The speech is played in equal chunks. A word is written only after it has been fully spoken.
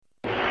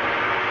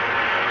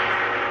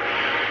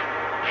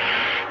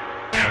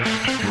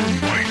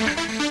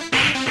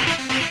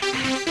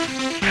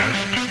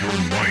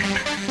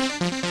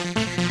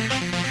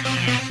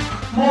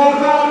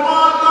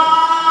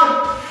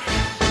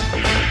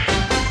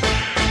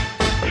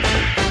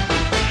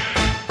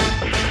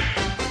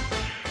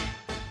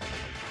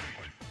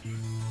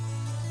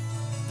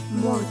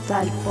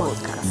Mortal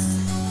Podcast.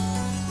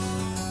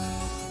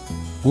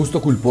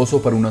 Gusto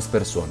culposo para unas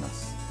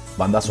personas,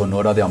 banda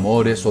sonora de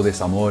amores o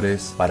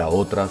desamores para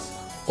otras,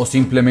 o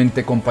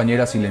simplemente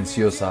compañera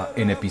silenciosa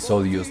en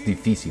episodios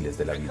difíciles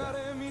de la vida.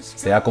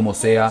 Sea como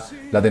sea,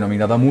 la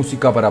denominada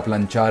música para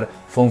planchar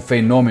fue un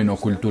fenómeno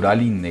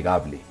cultural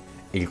innegable,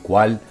 el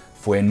cual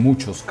fue en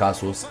muchos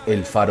casos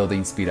el faro de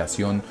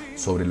inspiración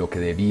sobre lo que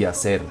debía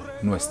ser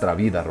nuestra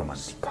vida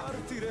romántica.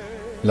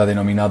 La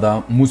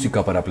denominada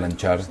música para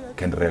planchar,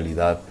 que en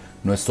realidad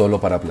no es solo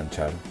para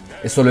planchar,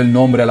 es solo el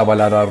nombre a la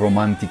balada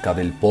romántica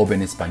del pop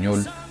en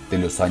español de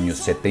los años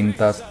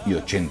 70 y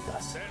 80,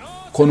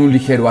 con un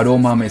ligero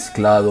aroma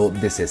mezclado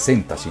de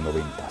 60 y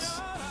 90.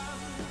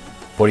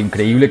 Por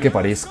increíble que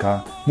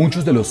parezca,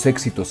 muchos de los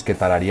éxitos que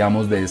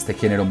tarareamos de este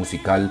género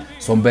musical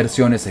son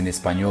versiones en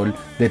español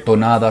de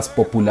tonadas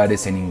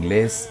populares en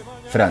inglés,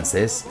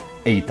 francés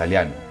e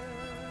italiano.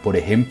 Por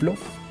ejemplo,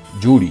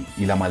 Yuri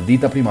y la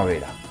maldita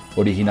primavera.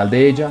 Original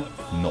de ella,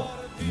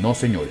 no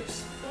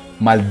señores.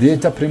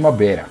 Maldita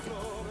primavera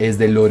es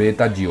de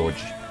Loretta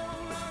Giorgi.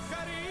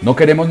 No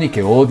queremos ni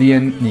que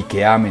odien ni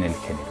que amen el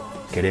género.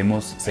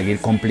 Queremos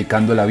seguir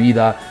complicando la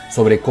vida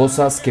sobre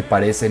cosas que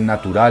parecen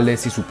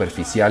naturales y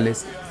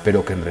superficiales,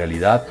 pero que en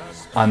realidad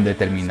han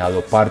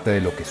determinado parte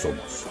de lo que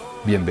somos.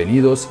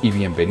 Bienvenidos y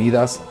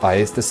bienvenidas a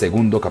este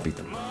segundo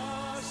capítulo.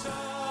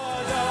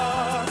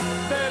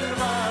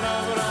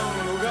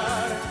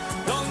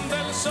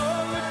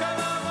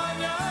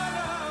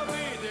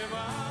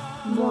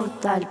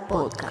 Mortal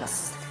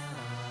Podcast.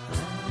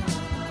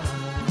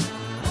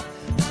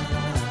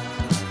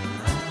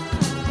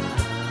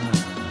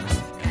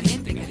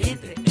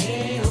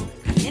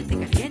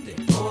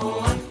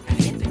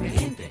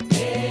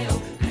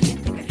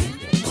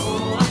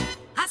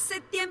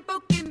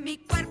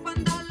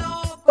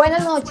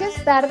 Buenas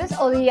noches, tardes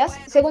o días,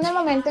 según el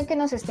momento en que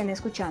nos estén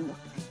escuchando.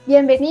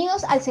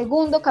 Bienvenidos al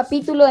segundo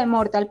capítulo de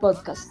Mortal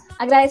Podcast.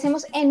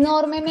 Agradecemos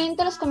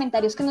enormemente los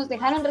comentarios que nos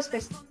dejaron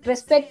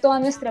respecto a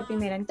nuestra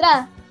primera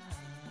entrada.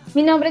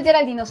 Mi nombre es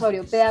Geraldine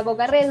Osorio,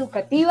 pedagoga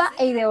reeducativa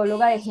e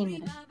ideóloga de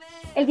género.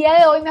 El día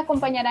de hoy me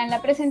acompañará en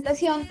la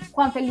presentación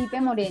Juan Felipe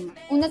Moreno,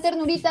 una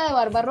ternurita de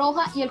barba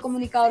roja y el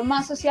comunicador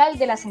más social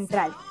de la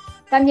central.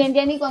 También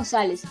Jenny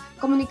González,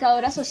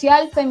 comunicadora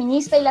social,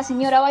 feminista y la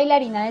señora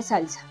bailarina de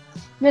salsa.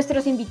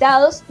 Nuestros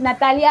invitados,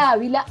 Natalia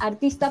Ávila,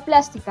 artista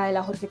plástica de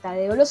la Jorge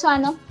Tadeo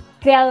Lozano,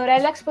 creadora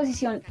de la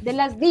exposición de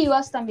las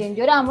divas También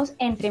Lloramos,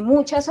 entre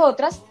muchas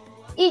otras,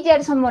 y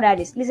Gerson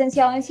Morales,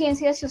 licenciado en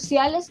Ciencias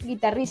Sociales,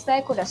 guitarrista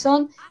de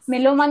corazón,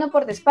 melómano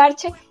por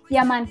desparche y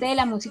amante de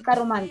la música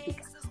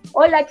romántica.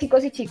 Hola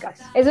chicos y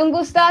chicas, es un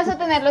gustazo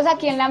tenerlos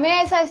aquí en la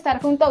mesa,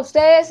 estar junto a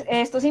ustedes.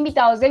 Estos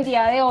invitados del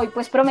día de hoy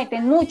pues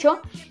prometen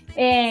mucho.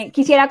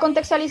 Quisiera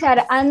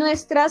contextualizar a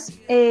nuestras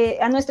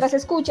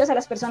escuchas, a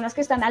las personas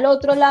que están al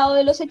otro lado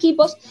de los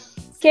equipos,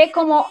 que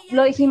como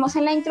lo dijimos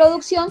en la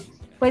introducción,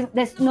 pues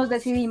nos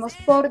decidimos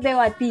por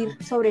debatir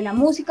sobre la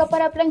música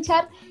para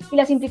planchar y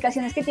las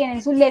implicaciones que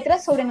tienen sus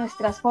letras sobre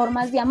nuestras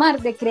formas de amar,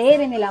 de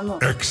creer en el amor.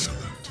 Excellent.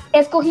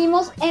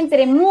 Escogimos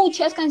entre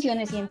muchas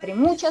canciones y entre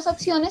muchas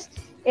opciones,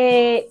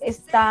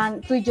 están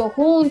Tú y yo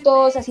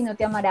juntos, Así no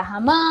te amará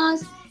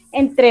jamás,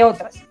 entre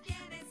otras.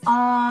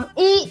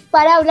 Y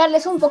para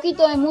hablarles un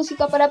poquito de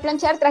música para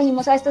planchar,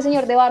 trajimos a este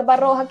señor de barba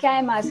roja que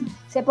además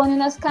se pone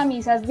unas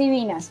camisas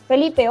divinas.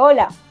 Felipe,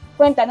 hola,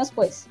 cuéntanos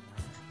pues.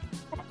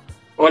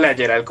 Hola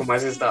Gerald, ¿cómo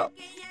has estado?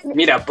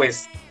 Mira,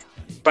 pues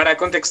para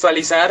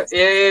contextualizar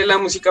la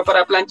música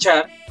para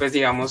planchar, pues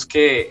digamos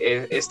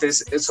que este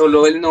es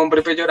solo el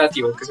nombre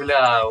peyorativo que se le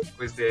ha dado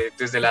pues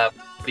desde la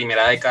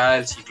primera década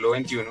del siglo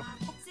XXI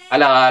a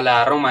la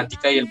balada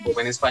romántica y el pop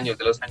en español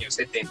de los años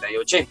 70 y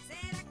 80.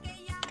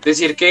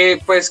 Decir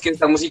que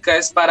esta música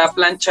es para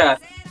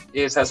planchar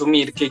es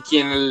asumir que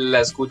quien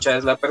la escucha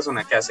es la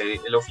persona que hace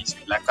el oficio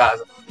en la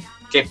casa,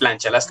 que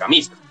plancha las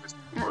camisas, pues,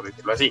 por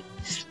decirlo así.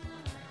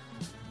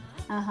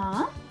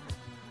 Ajá.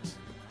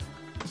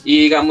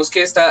 Y digamos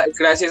que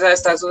gracias a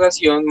esta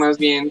asociación, más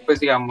bien, pues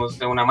digamos,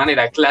 de una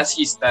manera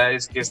clasista,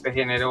 es que este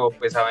género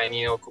pues ha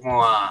venido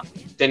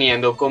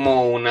teniendo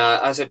como una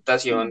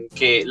aceptación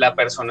que la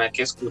persona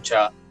que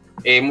escucha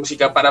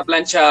música para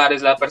planchar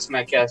es la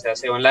persona que hace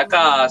aseo en la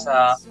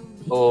casa,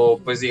 o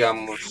pues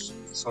digamos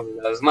son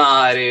las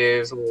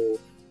madres,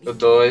 o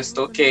todo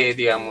esto que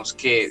digamos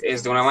que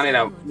es de una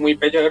manera muy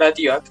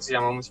peyorativa, que se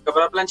llama música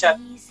para planchar,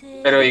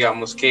 pero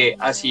digamos que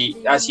así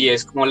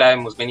es como la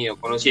hemos venido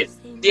conociendo.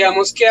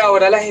 Digamos que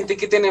ahora la gente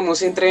que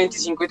tenemos entre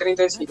 25 y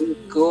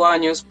 35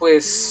 años,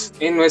 pues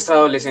en nuestra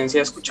adolescencia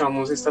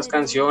escuchamos estas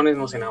canciones,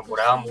 nos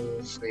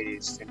enamoramos,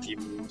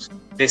 sentimos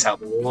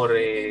desamor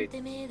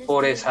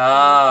por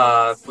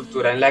esa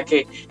cultura en la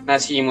que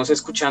nacimos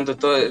escuchando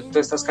todas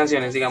estas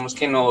canciones, digamos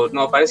que no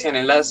aparecían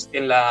en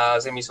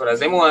las emisoras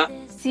de moda.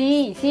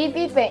 Sí,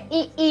 Pipe,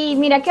 y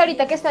mira que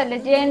ahorita que estás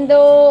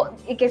leyendo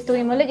y que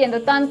estuvimos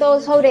leyendo tanto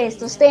sobre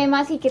estos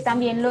temas y que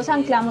también los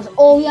anclamos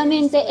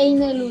obviamente e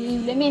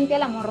ineludiblemente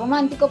al amor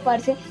romántico,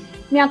 parce,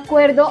 me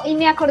acuerdo y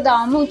me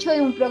acordaba mucho de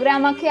un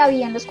programa que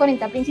había en los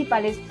 40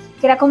 principales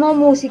que era como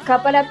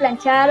música para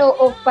planchar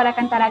o para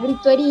cantar a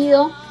grito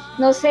herido.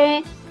 No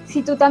sé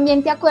si tú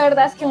también te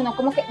acuerdas que uno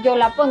como que yo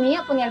la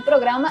ponía el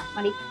programa,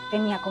 marica,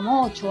 tenía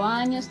como 8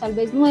 años, tal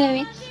vez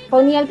 9,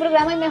 ponía el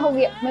programa y me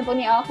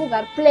ponía a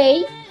jugar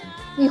Play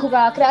y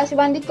jugaba Crash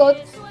Bandicoot,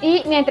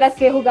 y mientras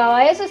que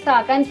jugaba eso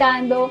estaba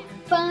cantando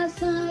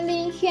Pasa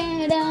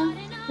ligera,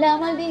 la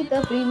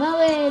maldita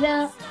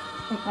primavera.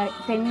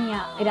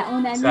 Era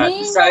una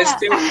niña. ¿Sabes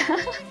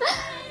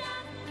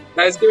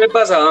qué me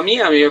pasaba a mí?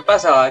 A mí me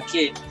pasaba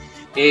que,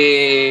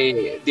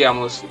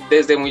 digamos,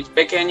 desde muy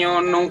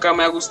pequeño nunca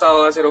me ha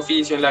gustado hacer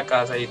oficio en la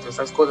casa y todas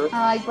esas cosas.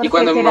 Ay, y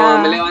cuando mi mamá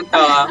me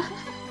levantaba,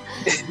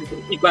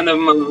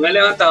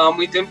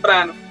 muy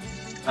temprano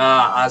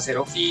a hacer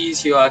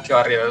oficio, a que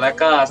barriera la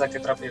casa, que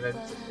trapeara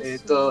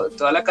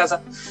toda la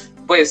casa,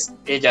 pues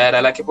ella era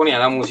la que ponía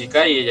la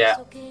música y ella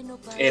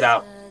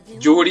era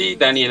Yuri,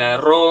 Daniela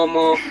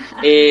Romo,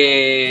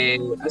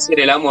 Hacer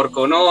el amor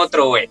con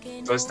otro, bueno,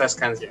 todas estas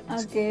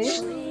canciones.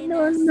 Okay.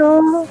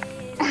 No.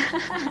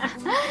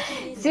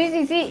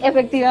 Sí,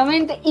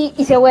 efectivamente, y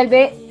se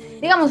vuelve,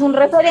 digamos, un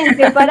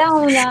referente para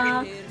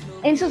una,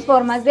 en sus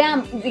formas de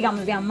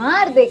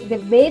amar,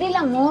 de ver el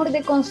amor,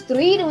 de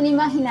construir un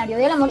imaginario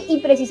del amor, y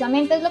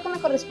precisamente es lo que me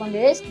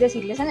corresponde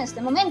decirles en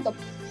este momento,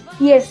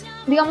 y es,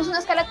 digamos,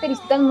 unas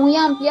características muy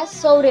amplias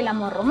sobre el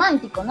amor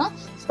romántico, ¿no?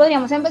 Entonces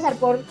podríamos empezar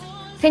por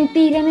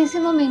sentir en ese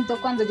momento,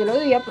 cuando yo lo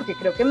vivía, porque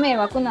creo que me he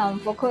vacunado un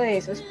poco de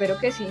eso, espero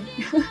que sí,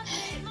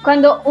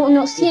 cuando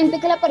uno siente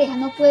que la pareja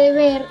no puede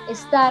ver,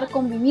 estar,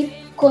 convivir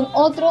con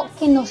otro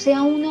que no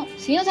sea uno,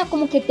 ¿sí? O sea,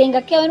 como que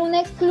tenga que haber una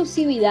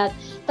exclusividad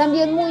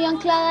también muy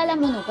anclada a la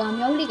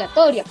monogamia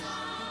obligatoria.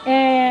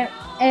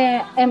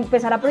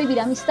 Empezar a prohibir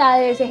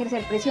amistades,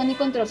 ejercer presión y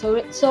control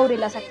sobre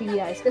las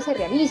actividades que se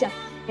realizan.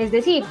 Es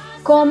decir,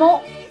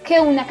 como que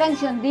una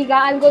canción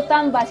diga algo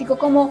tan básico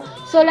como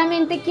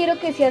solamente quiero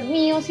que seas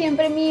mío,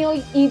 siempre mío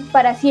y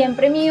para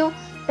siempre mío,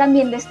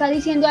 también le está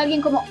diciendo a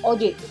alguien como,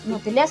 oye, no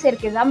te le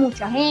acerques a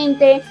mucha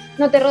gente,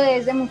 no te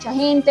rodees de mucha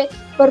gente,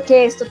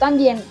 porque esto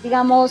también,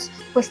 digamos,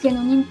 pues tiene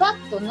un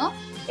impacto, ¿no?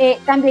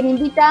 También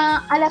invita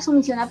a la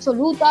sumisión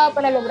absoluta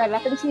para lograr la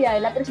felicidad de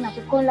la persona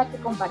con la que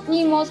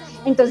compartimos.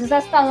 Entonces,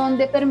 ¿hasta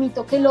dónde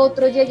permito que el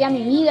otro llegue a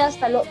mi vida?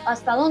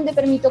 ¿Hasta dónde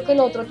permito que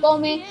el otro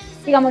tome,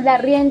 digamos,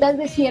 las riendas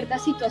de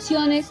ciertas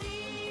situaciones?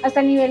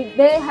 Hasta el nivel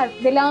de dejar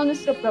de lado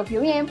nuestro propio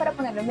bien para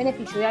ponerlo en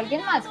beneficio de alguien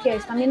más, que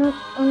es también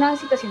una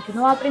situación que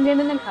uno va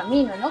aprendiendo en el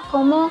camino, ¿no?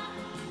 Cómo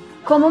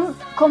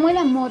el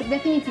amor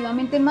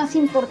definitivamente más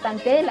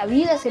importante de la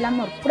vida es el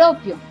amor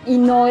propio y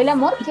no el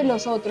amor que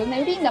los otros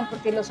me brindan,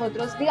 porque los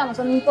otros, digamos,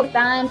 son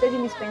importantes,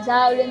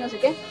 indispensables, no sé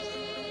qué,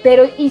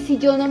 pero ¿y si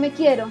yo no me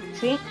quiero?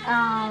 ¿Sí?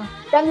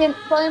 También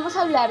podemos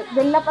hablar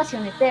de la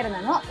pasión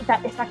eterna, ¿no?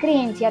 Esta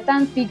creencia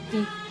tan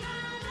ficticia,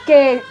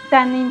 que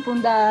tan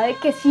infundada de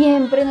que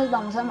siempre nos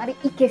vamos a amar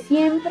y que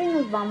siempre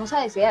nos vamos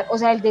a desear. O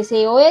sea, el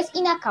deseo es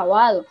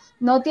inacabado,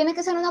 no tiene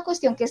que ser una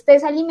cuestión que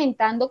estés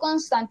alimentando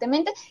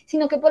constantemente,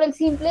 sino que por el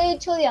simple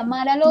hecho de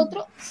amar al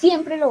otro,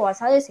 siempre lo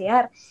vas a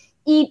desear.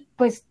 Y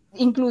pues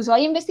incluso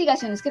hay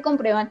investigaciones que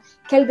comprueban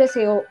que el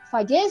deseo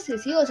fallece,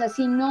 ¿sí? O sea,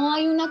 si no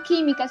hay una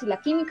química, si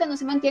la química no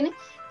se mantiene,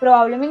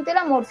 probablemente el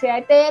amor sea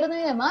eterno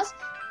y demás,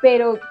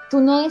 pero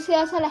tú no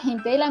deseas a la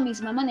gente de la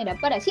misma manera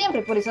para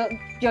siempre. Por eso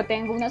yo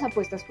tengo unas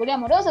apuestas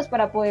poliamorosas,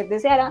 para poder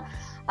desear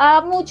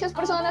a muchas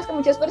personas, que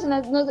muchas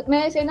personas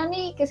me deseen a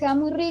mí, que sea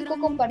muy rico,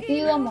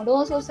 compartido,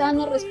 amoroso,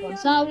 sano,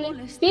 responsable.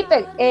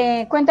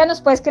 Pipe,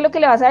 cuéntanos pues qué es lo que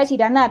le vas a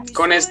decir a Nat.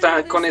 Con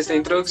esta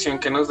introducción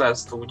que nos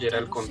das tú,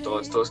 Gerald, con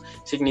todos estos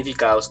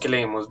significados que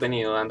le hemos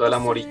venido dando al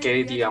amor y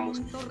que,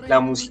 digamos, la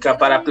música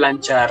para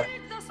planchar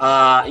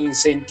ha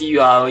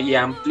incentivado y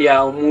ha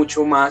ampliado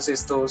mucho más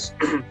estas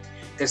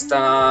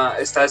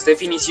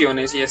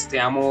definiciones y este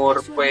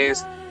amor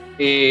pues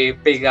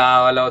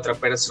pegado a la otra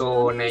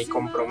persona y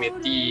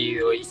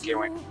comprometido, y que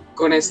bueno,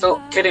 con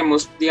esto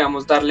queremos,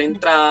 digamos, darle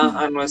entrada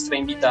a nuestra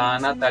invitada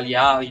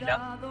Natalia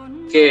Ávila,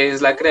 que es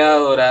la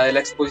creadora de la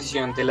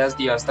exposición de Las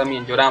Divas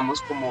También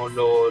Lloramos, como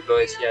lo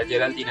decía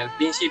Geraldine al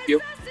principio,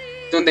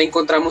 donde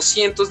encontramos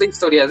cientos de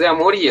historias de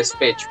amor y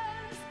despecho.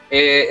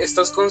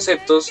 Estos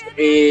conceptos,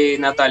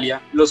 Natalia,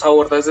 los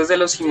abordas desde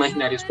los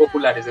imaginarios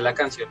populares de la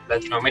canción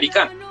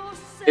latinoamericana.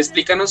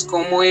 Explícanos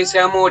cómo ese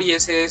amor y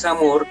ese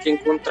desamor que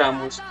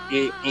encontramos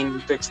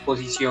en tu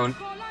exposición,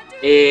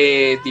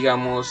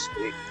 digamos,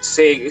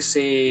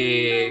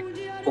 se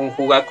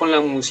conjuga con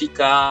la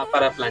música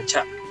para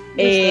planchar.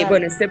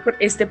 Bueno,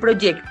 este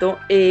proyecto,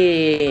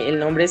 el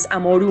nombre es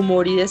Amor,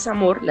 Humor y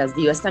Desamor, Las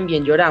Divas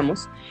También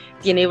Lloramos,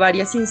 tiene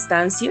varias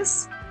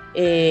instancias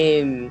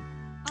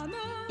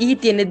y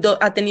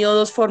ha tenido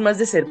dos formas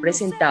de ser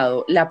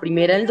presentado. La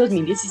primera, en el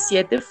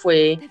 2017,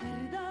 fue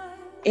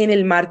en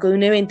el marco de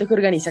un evento que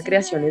organiza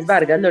Creaciones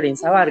Vargas.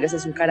 Lorenza Vargas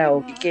es un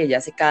karaoke que ella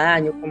hace cada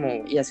año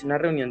y hace una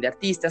reunión de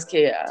artistas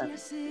que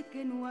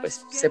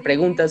pues, se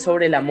preguntan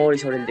sobre el amor y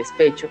sobre el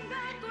despecho.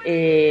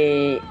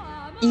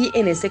 Y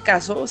en este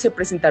caso se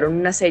presentaron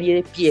una serie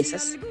de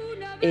piezas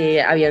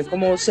habían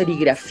como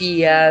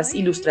serigrafías,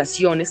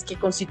 ilustraciones que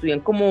constituían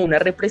como una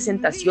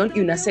representación y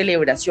una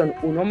celebración,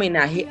 un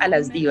homenaje a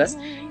las divas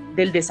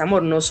del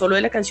desamor, no solo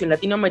de la canción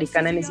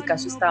latinoamericana. En ese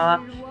caso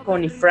estaba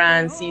Connie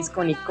Francis,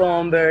 Connie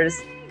Converse,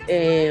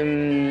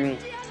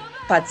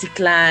 Patsy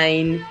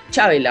Cline,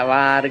 Chabela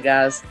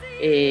Vargas,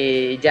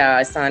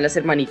 ya estaban las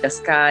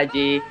hermanitas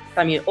Calle,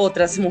 también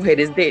otras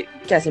mujeres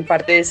que hacen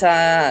parte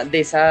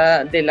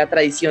de la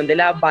tradición de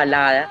la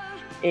balada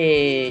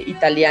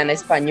italiana,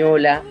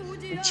 española,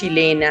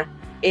 chilena,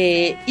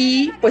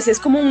 y pues es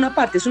como una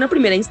parte, es una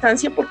primera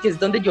instancia porque es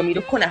donde yo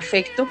miro con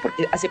afecto,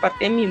 porque hace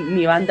parte de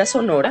mi banda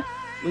sonora.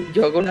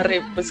 Yo hago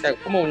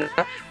como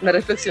una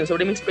reflexión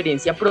sobre mi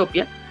experiencia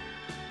propia,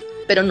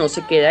 pero no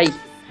se queda ahí.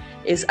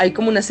 Hay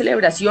como una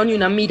celebración y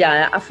una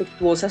mirada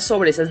afectuosa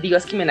sobre esas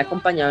divas que me han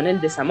acompañado en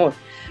el desamor,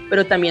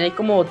 pero también hay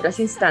como otras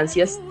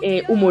instancias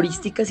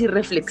humorísticas y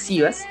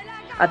reflexivas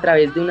a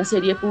través de una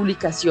serie de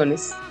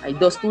publicaciones. Hay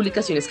 2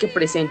 publicaciones que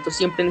presento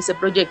siempre en ese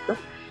proyecto.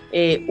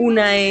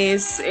 Una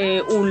es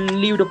un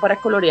libro para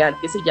colorear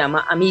que se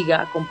llama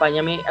Amiga,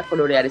 acompáñame a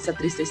colorear esa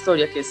triste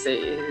historia, que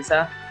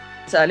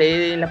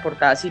sale en la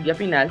portada Silvia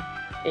Pinal,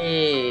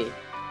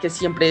 que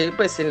siempre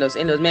pues en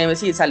los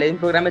memes, y sale en un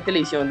programa de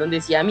televisión donde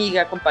decía: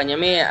 amiga,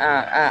 acompáñame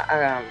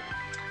a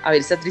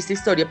ver esta triste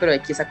historia, pero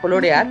aquí es a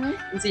colorear.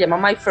 Y se llama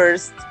My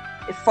First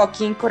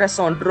Fucking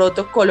Corazón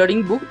Roto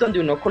Coloring Book, donde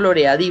uno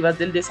colorea divas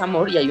del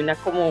desamor, y hay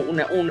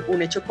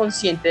un hecho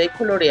consciente de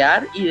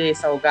colorear y de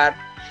desahogar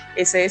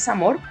ese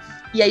desamor.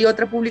 Y hay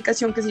otra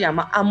publicación que se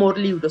llama Amor,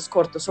 libros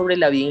cortos sobre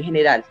la vida en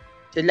general.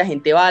 Entonces la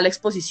gente va a la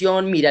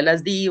exposición, mira a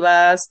las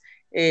divas,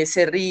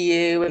 se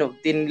ríe, bueno,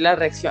 tiene la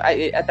reacción,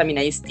 también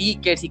hay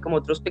stickers y como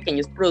otros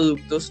pequeños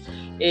productos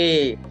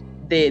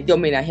de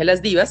homenaje a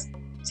las divas.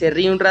 Se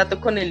ríe un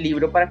rato con el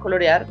libro para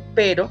colorear,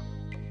 pero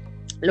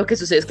lo que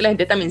sucede es que la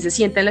gente también se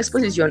sienta en la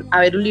exposición a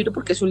ver un libro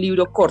porque es un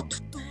libro corto,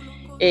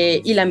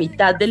 y la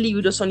mitad del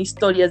libro son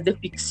historias de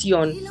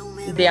ficción,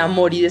 de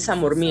amor y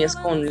desamor mías,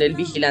 con El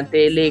vigilante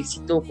del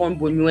éxito, con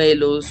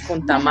buñuelos,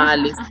 con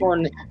tamales,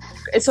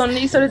 son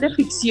historias de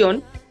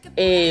ficción,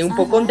 un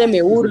poco donde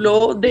me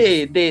burlo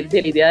de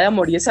la idea de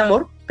amor y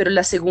desamor, pero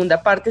la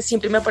segunda parte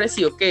siempre me ha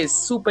parecido que es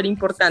súper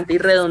importante y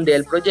redondea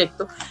el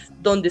proyecto,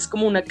 donde es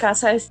como una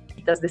casa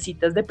de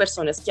citas de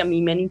personas que a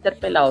mí me han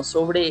interpelado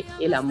sobre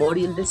el amor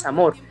y el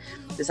desamor.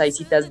 Entonces hay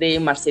citas de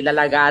Marcela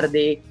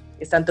Lagarde,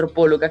 esta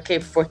antropóloga que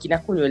fue quien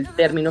acuñó el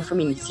término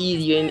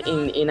feminicidio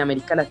en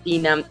América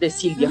Latina, de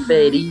Silvia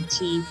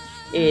Federici,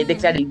 de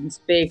Clarice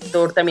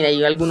Lispector, también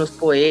hay algunos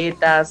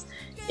poetas,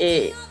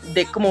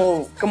 de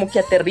como que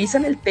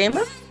aterrizan el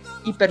tema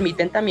y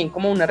permiten también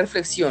como una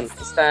reflexión.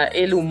 Está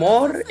el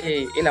humor,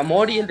 el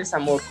amor y el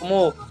desamor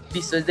como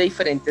visto desde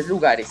diferentes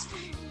lugares.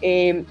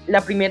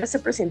 La primera se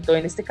presentó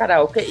en este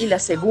karaoke, y la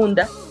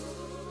segunda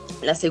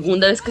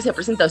vez que se ha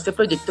presentado este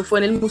proyecto fue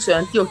en el Museo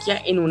de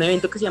Antioquia, en un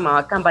evento que se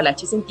llamaba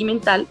Cambalache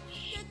Sentimental,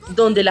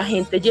 donde la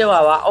gente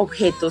llevaba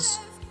objetos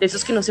de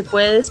esos que no se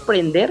puede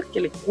desprender,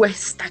 que le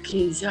cuesta, que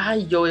dice: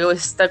 ay, yo veo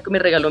esta que me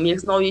regaló mi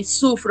exnovio y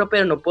sufro,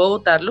 pero no puedo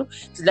botarlo.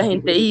 Entonces la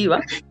gente iba,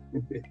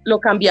 lo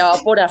cambiaba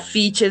por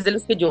afiches de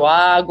los que yo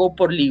hago,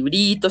 por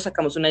libritos.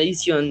 Sacamos una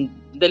edición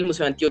del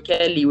Museo de Antioquia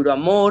del libro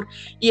Amor,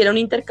 y era un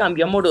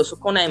intercambio amoroso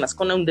además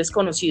con un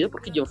desconocido,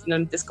 porque yo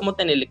finalmente es como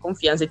tenerle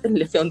confianza y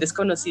tenerle fe a un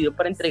desconocido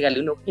para entregarle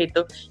un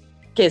objeto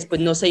que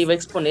después no se iba a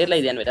exponer. La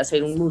idea no era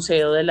hacer un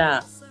museo del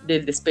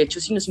despecho,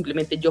 sino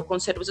simplemente yo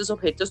conservo esos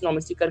objetos, no me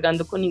estoy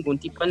cargando con ningún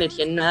tipo de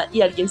energía en nada, y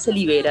alguien se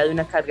libera de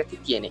una carga que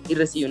tiene y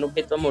recibe un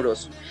objeto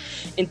amoroso.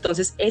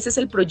 Entonces ese es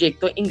el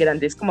proyecto a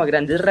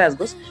grandes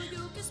rasgos,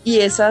 y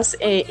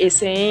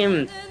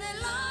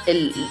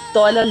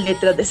todas las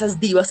letras de esas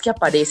divas que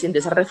aparecen, de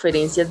esas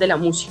referencias de la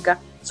música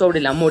sobre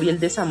el amor y el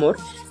desamor,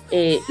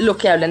 lo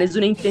que hablan es de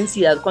una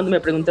intensidad. Cuando me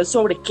preguntan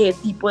sobre qué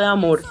tipo de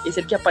amor es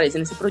el que aparece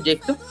en ese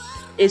proyecto,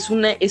 es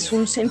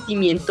un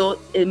sentimiento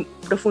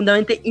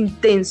profundamente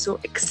intenso,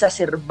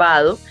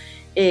 exacerbado,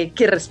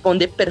 que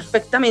responde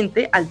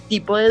perfectamente al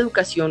tipo de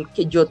educación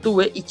que yo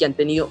tuve y que han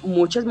tenido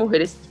muchas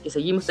mujeres, y que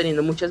seguimos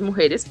teniendo muchas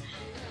mujeres.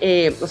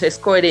 O sea, es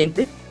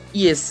coherente,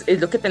 y es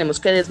lo que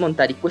tenemos que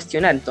desmontar y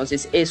cuestionar.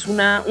 Entonces es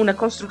una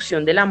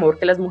construcción del amor,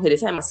 que las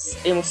mujeres además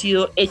hemos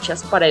sido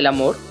hechas para el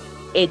amor,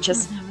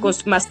 hechas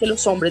más que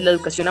los hombres. La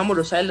educación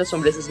amorosa de los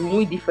hombres es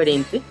muy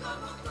diferente.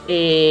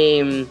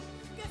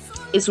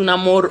 Es un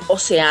amor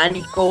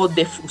oceánico,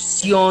 de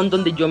fusión,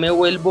 donde yo me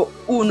vuelvo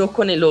uno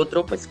con el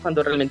otro, pues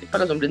cuando realmente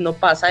para los hombres no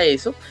pasa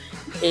eso,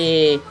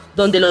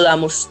 donde lo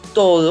damos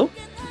todo.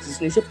 Entonces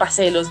dice: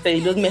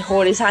 pedí los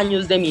mejores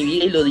años de mi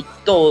vida y lo di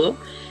todo.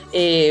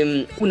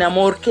 Un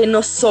amor que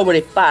nos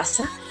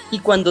sobrepasa, y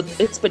cuando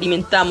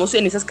experimentamos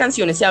en esas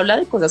canciones se habla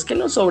de cosas que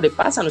nos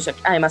sobrepasan. O sea,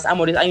 además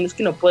amores hay unos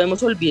que no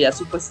podemos olvidar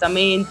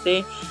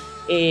supuestamente,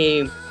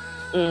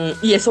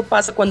 y eso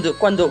pasa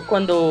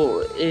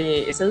cuando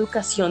esa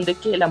educación de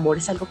que el amor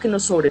es algo que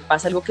nos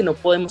sobrepasa, algo que no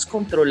podemos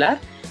controlar,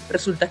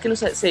 resulta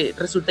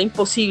resulta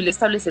imposible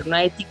establecer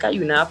una ética y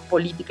una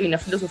política y una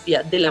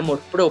filosofía del amor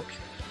propio,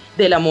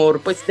 del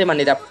amor pues de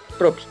manera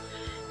propia.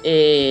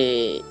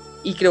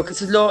 y creo que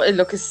eso es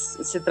lo que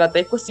se trata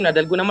de cuestionar de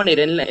alguna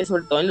manera,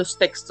 sobre todo en los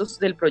textos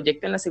del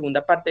proyecto, en la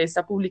segunda parte de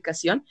esta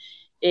publicación,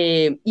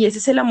 y ese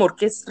es el amor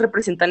que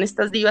representan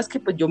estas divas que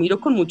pues yo miro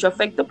con mucho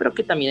afecto, pero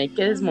que también hay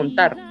que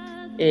desmontar.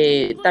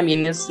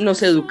 También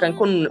nos educan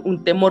con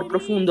un temor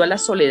profundo a la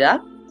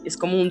soledad, es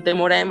como un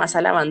temor además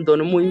al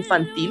abandono muy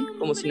infantil,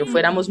 como si no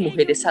fuéramos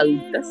mujeres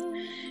adultas,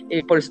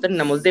 por eso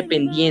terminamos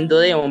dependiendo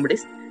de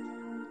hombres,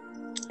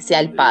 sea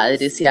el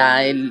padre,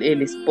 sea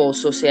el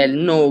esposo, sea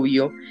el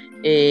novio.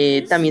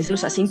 También se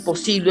nos hace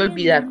imposible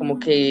olvidar, como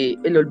que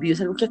el olvido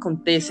es algo que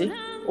acontece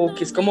o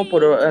que es como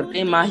por arte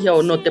de magia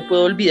o no te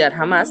puedo olvidar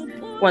jamás,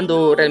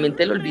 cuando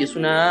realmente el olvido es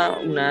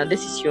una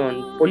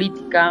decisión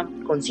política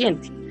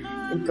consciente.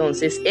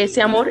 Entonces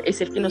ese amor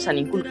es el que nos han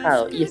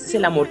inculcado y ese es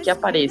el amor que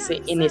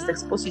aparece en esta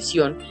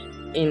exposición,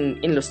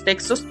 en los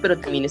textos, pero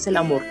también es el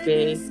amor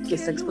que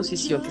esta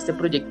exposición, que este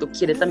proyecto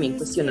quiere también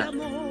cuestionar.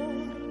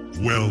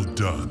 Well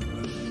done.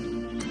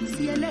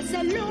 Si él es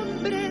el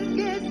hombre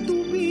de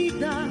tu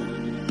vida,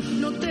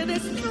 no te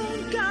des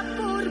nunca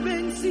por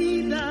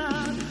vencida,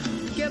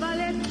 que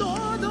vale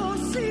todo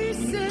si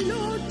se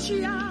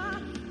lucha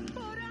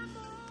por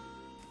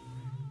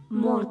amor.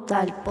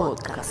 Mortal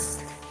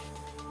Podcast.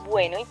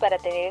 Bueno, y para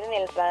tener en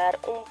el radar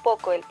un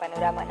poco del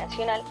panorama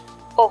nacional,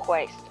 ojo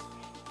a esto.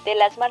 De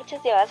las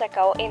marchas llevadas a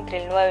cabo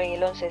entre el 9 y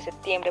el 11 de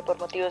septiembre por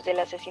motivos del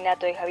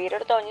asesinato de Javier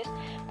Ordóñez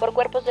por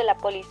cuerpos de la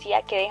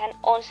policía que dejan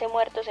 11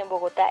 muertos en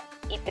Bogotá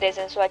y 3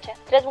 en Soacha,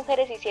 3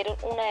 mujeres hicieron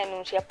una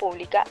denuncia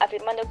pública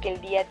afirmando que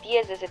el día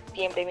 10 de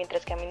septiembre,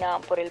 mientras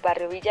caminaban por el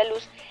barrio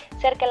Villaluz,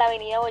 cerca de la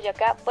avenida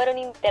Boyacá, fueron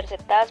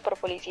interceptadas por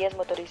policías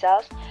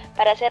motorizados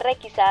para ser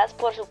requisadas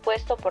por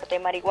supuesto porte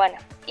de marihuana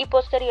y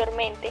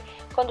posteriormente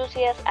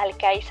conducidas al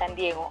CAI San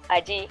Diego.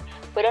 Allí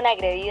fueron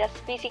agredidas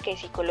física y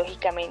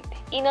psicológicamente.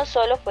 Y no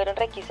solo fueron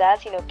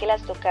requisadas, sino que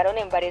las tocaron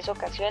en varias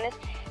ocasiones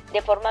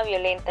de forma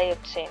violenta y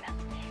obscena,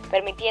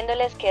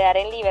 permitiéndoles quedar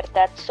en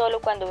libertad solo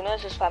cuando uno de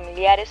sus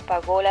familiares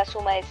pagó la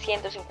suma de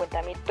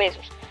 150.000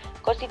 pesos,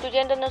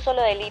 constituyendo no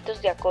solo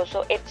delitos de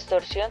acoso,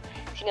 extorsión,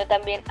 sino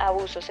también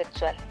abuso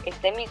sexual.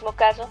 Este mismo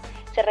caso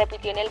se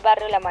repitió en el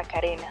barrio La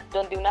Macarena,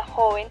 donde una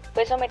joven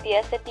fue sometida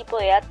a este tipo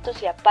de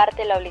actos y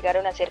aparte la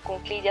obligaron a hacer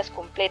cuclillas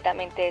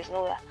completamente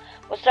desnuda,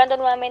 mostrando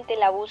nuevamente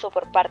el abuso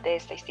por parte de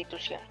esta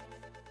institución.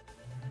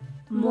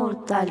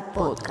 Mortal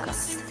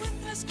Podcast.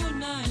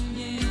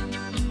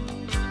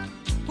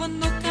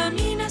 Cuando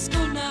caminas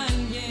con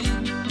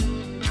alguien,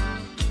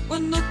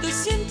 cuando te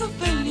siento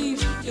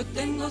feliz, yo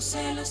tengo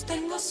celos.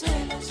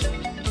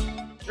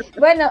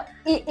 Bueno,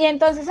 y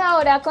entonces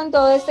ahora con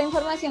toda esta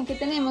información que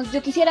tenemos,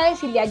 yo quisiera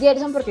decirle a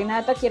Gerson, porque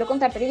Nata, quiero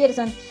contarte que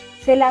Gerson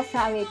se las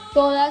sabe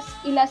todas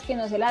y las que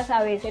no se las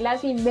sabe, se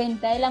las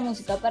inventa de la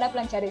música para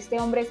planchar. Este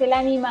hombre es el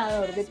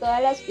animador de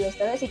todas las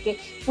fiestas, así que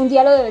un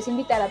día lo debes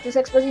invitar a tus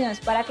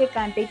exposiciones para que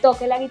cante y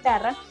toque la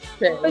guitarra.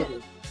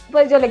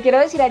 Pues yo le quiero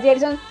decir a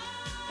Gerson,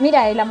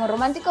 mira, el amor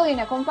romántico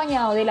viene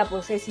acompañado de la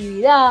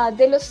posesividad,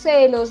 de los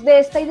celos, de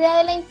esta idea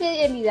de la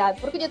infidelidad,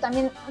 porque yo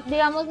también,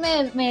 digamos,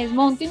 me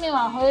desmonto y me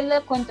bajo del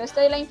cuento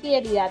de la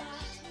infidelidad.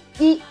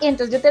 Y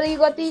entonces yo te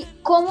digo a ti,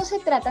 ¿cómo se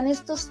tratan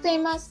estos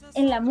temas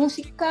en la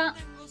música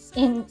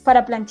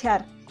para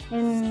planchar?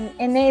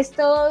 En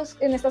estas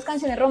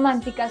canciones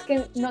románticas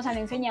que nos han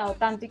enseñado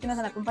tanto y que nos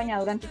han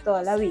acompañado durante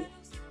toda la vida.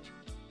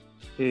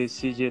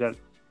 Sí, Gerald.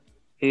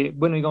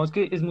 Bueno, digamos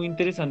que es muy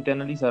interesante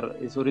analizar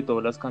sobre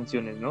todo las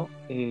canciones, ¿no?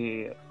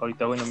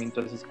 Ahorita, bueno,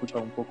 mientras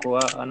escuchaba un poco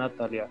a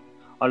Natalia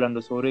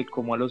hablando sobre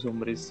cómo a los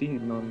hombres, sí,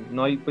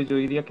 no hay, pues yo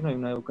diría que no hay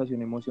una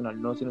educación emocional,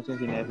 no se nos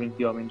enseña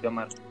definitivamente a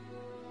amar.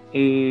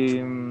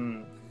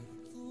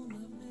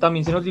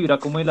 También se nos libra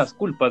como de las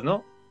culpas,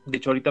 ¿no? De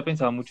hecho, ahorita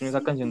pensaba mucho en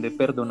esa canción de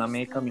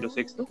Perdóname de Camilo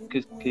Sexto,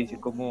 que dice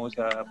como, o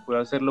sea,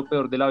 puedo hacer lo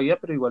peor de la vida,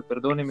 pero igual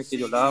perdóneme que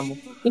yo la amo,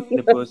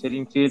 le puedo ser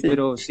infiel, sí.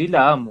 Pero sí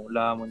la amo.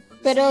 Entonces.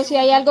 Pero si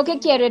hay algo que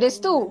quiero eres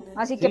tú,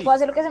 así que sí, puedo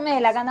hacer lo que se me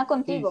dé la gana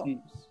contigo.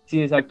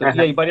 Sí, exacto. Y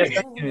hay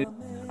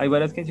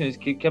varias canciones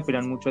que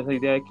apelan mucho a esa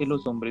idea de que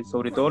los hombres,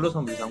 sobre todo los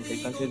hombres, aunque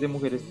hay canciones de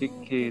mujeres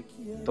que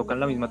tocan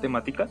la misma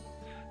temática,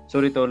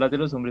 sobre todo las de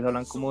los hombres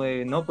hablan como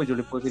de, no, pues yo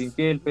le puedo ser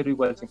infiel, pero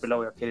igual siempre la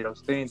voy a querer a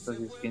usted,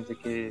 entonces piense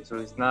que eso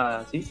es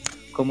nada, ¿sí?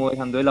 Como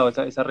dejando de lado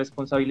esa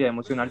responsabilidad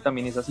emocional,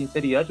 también esa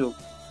sinceridad. Yo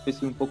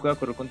estoy un poco de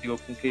acuerdo contigo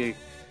con que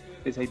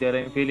esa idea de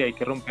la infidelidad hay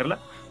que romperla,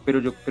 pero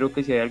yo creo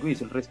que si hay algo y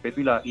es el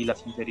respeto y la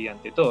sinceridad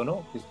ante todo,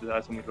 ¿no? Pues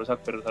asumir los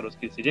acuerdos a los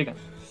que se llegan.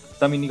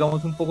 También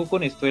digamos un poco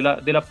con esto de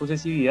la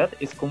posesividad,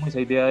 es como esa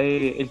idea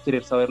de el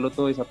querer saberlo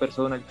todo de esa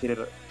persona, el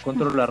querer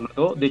controlarlo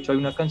todo. De hecho hay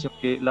una canción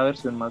que la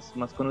versión más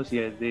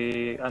conocida es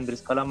de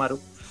Andrés Calamaro,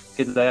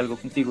 que es la de Algo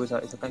Contigo.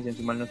 Esa canción,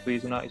 si mal no estoy,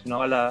 es una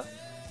balada,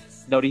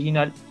 la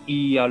original,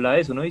 y habla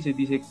de eso, ¿no?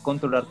 Dice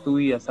controlar tu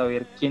vida,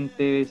 saber quién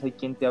te besa y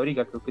quién te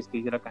abriga, creo que es que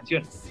dice la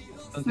canción.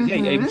 Entonces sí,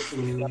 hay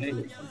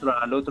de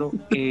controlar al otro.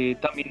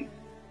 También,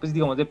 pues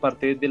digamos, de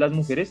parte de las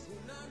mujeres,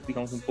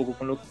 digamos un poco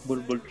con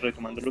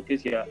retomando lo que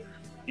decía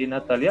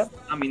Natalia,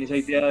 también esa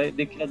idea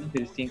de que las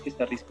mujeres tienen que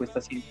estar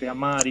dispuestas siempre a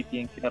amar y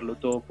tienen que darlo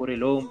todo por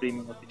el hombre, y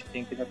mejor dicho,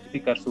 tienen que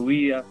sacrificar su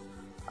vida,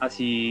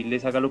 así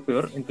les haga lo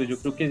peor. Entonces yo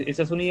creo que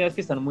esas son ideas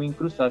que están muy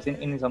incrustadas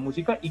en esa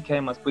música y que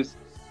además pues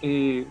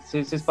se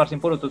esparcen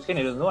por otros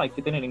géneros, ¿no? Hay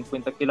que tener en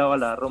cuenta que la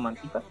balada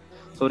romántica,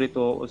 sobre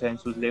todo, o sea, en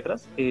sus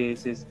letras,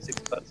 se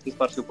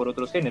esparció por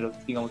otros géneros.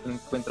 Digamos, uno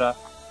encuentra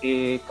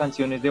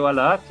canciones de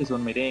balada que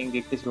son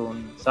merengue, que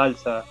son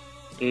salsa,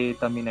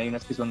 también hay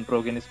unas que son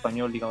rock en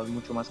español, digamos,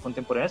 mucho más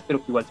contemporáneas, pero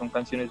que igual son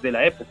canciones de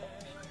la época,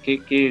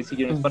 que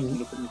siguieron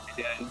esparciendo con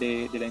el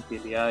de la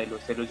infidelidad, de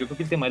los celos. Yo creo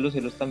que el tema de los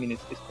celos también es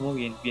como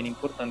bien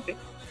importante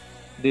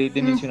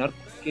de mencionar,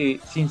 que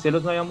sin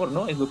celos no hay amor,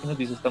 ¿no? Es lo que nos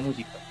dice esta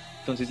música.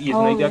 Entonces, y es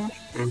una idea que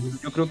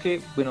yo creo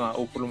que, bueno,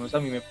 o por lo menos a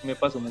mí me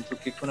pasó mucho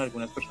que con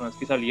algunas personas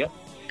que salía,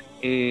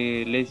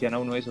 le decían a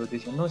uno eso,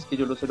 decían, no, es que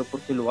yo lo celo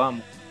porque lo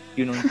amo.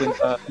 Y uno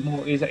encuentra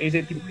como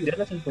ese tipo de ideas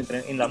las encuentra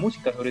en la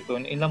música, sobre todo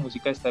en la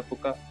música de esta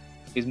época.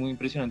 Es muy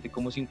impresionante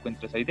cómo se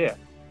encuentra esa idea.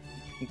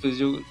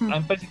 Entonces a mí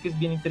me parece que es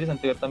bien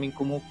interesante ver también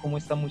cómo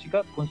esta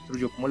música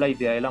construyó como la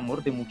idea del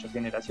amor de muchas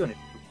generaciones.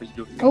 Pues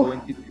yo tengo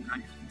 23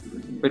 años,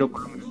 pero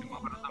por lo menos yo me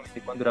acuerdo también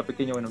de cuando era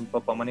pequeño, bueno, mi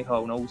papá manejaba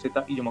una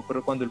buseta y yo me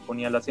acuerdo cuando él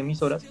ponía las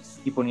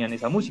emisoras y ponían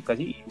esa música,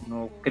 ¿sí? Y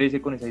uno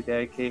crece con esa idea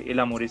de que el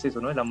amor es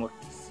eso, ¿no? El amor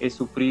es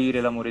sufrir,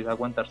 el amor es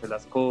aguantarse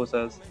las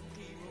cosas.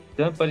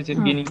 Entonces me parece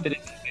bien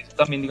interesante eso.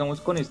 También,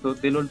 digamos, con esto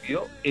del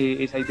olvido,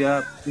 esa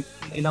idea de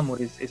que el amor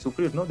es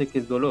sufrir, ¿no? De que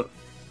es dolor.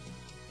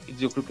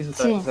 Yo creo que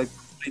esa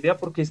idea,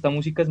 porque esta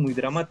música es muy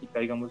dramática,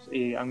 digamos.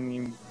 A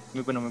mí,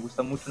 bueno, me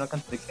gusta mucho una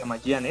cantante que se llama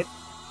Janet,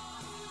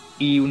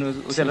 y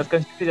o sea, las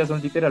canciones ya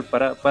son literal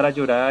para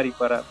llorar y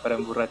para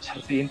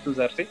emborracharse y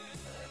entusarse,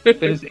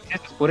 pero es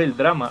por el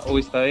drama. O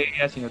esta de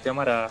Así no te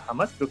amará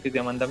jamás, creo que es de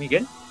Amanda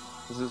Miguel.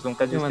 Entonces son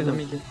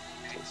canciones que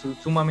son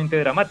sumamente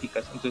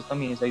dramáticas. Entonces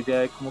también esa idea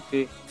de como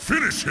que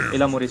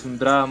el amor es un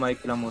drama, de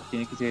que el amor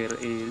tiene que ser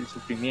el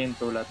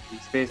sufrimiento, la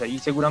tristeza, y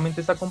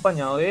seguramente está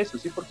acompañado de eso,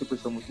 sí, porque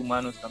pues somos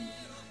humanos también,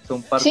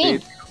 son parte de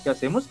lo que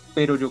hacemos,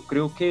 pero yo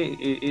creo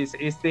que es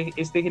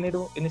este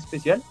género en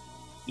especial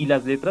y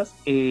las letras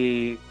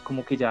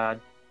como que ya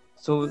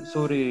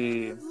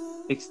sobre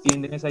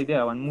extienden esa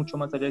idea, van mucho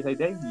más allá de esa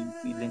idea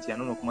y le enseñan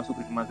a uno cómo a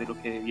sufrir más de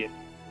lo que debiera.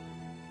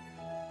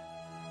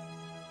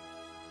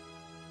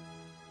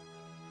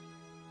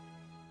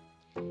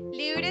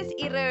 Libres,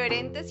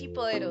 irreverentes y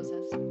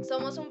poderosas.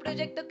 Somos un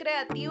proyecto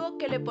creativo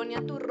que le pone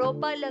a tu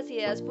ropa las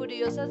ideas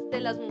furiosas de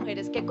las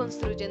mujeres que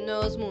construyen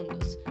nuevos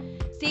mundos.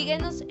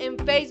 Síguenos en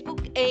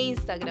Facebook e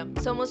Instagram.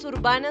 Somos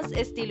Urbanas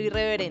Estilo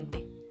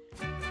Irreverente.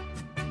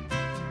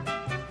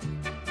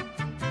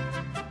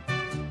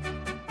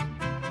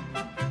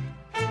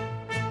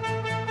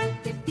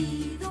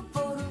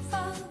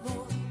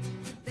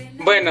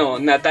 Bueno,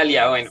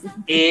 Natalia,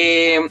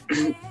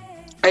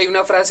 hay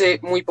una frase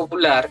muy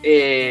popular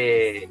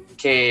que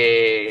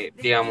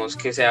digamos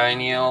que ha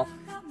venido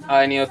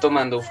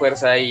tomando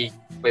fuerza y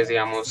pues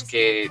digamos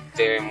que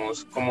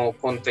debemos como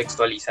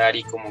contextualizar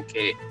y como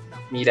que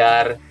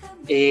mirar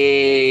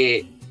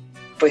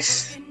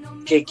pues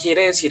qué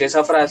quiere decir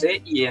esa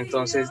frase. Y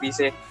entonces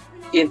dice,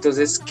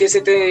 ¿qué se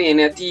te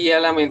viene a ti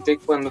a la mente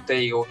cuando te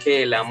digo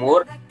que el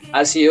amor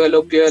ha sido el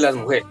opio de las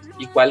mujeres?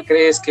 ¿Y cuál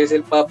crees que es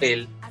el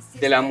papel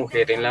de la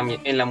mujer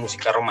en la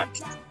música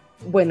romántica?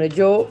 Bueno,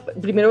 yo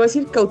primero voy a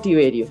decir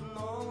cautiverio.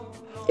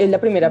 Es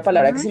la primera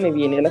palabra que se me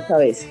viene a la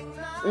cabeza.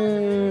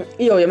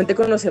 Y obviamente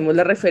conocemos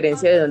la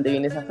referencia de dónde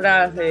viene esa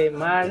frase, de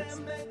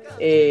Marx,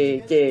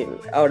 que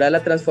ahora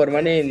la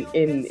transforman en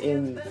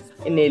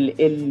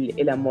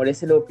el amor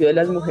es el opio de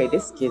las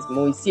mujeres, que es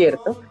muy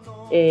cierto.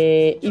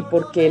 ¿Y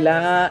por qué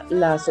la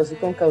asocio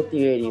con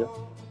cautiverio?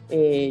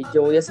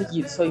 Yo voy a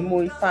seguir, soy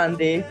muy fan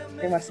de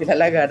Marcela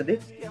Lagarde,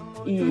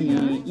 y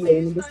hay una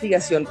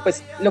investigación,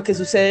 pues lo que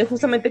sucede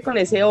justamente con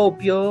ese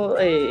opio,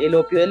 el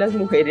opio de las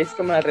mujeres,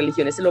 como la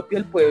religión es el opio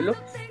del pueblo,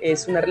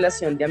 es una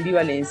relación de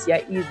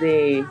ambivalencia y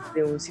de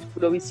un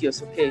círculo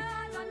vicioso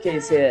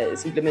que se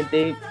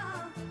simplemente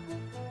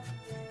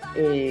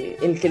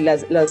en que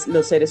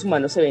los seres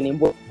humanos se ven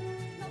envueltos.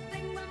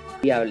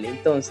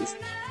 Entonces,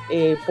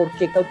 ¿por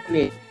qué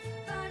cautiverio?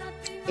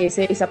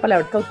 Esa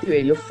palabra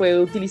cautiverio fue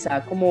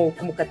utilizada como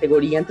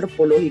categoría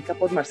antropológica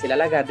por Marcela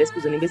Lagarde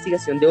después de una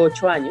investigación de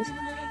 8 años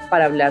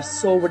para hablar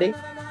sobre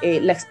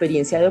la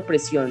experiencia de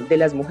opresión de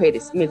las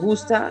mujeres. Me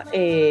gusta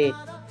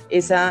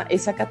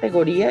esa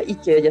categoría y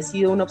que haya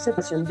sido una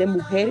observación de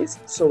mujeres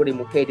sobre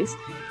mujeres,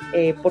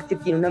 porque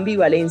tiene una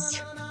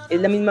ambivalencia. Es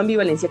la misma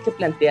ambivalencia que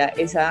plantea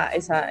esa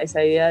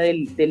idea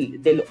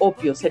del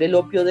opio, ser el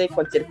opio de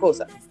cualquier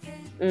cosa.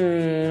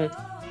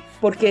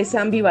 ¿Por qué es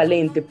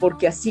ambivalente?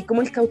 Porque así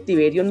como el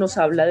cautiverio nos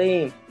habla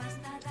de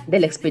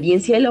la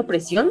experiencia de la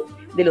opresión,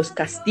 de los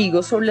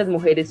castigos sobre las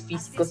mujeres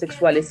físicos,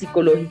 sexuales,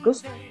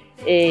 psicológicos,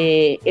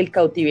 el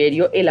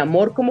cautiverio, el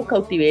amor como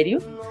cautiverio,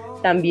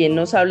 también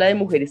nos habla de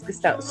mujeres que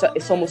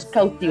somos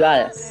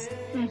cautivadas.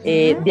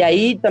 De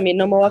ahí también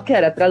no me voy a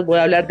quedar atrás, voy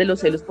a hablar de los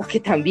celos porque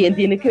también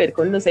tiene que ver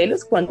con los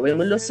celos, cuando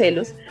vemos los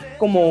celos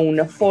como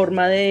una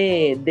forma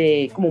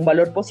como un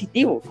valor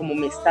positivo, como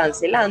me están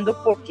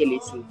celando porque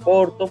les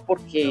importo,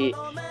 porque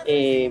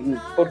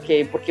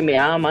me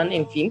aman,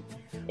 en fin.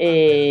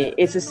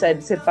 Eso es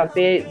ser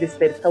parte de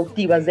ser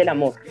cautivas del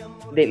amor,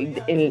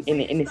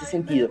 en ese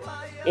sentido.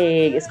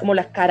 Es como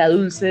la cara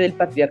dulce del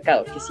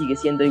patriarcado, que sigue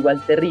siendo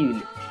igual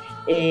terrible.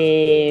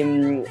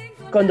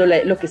 Cuando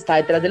lo que está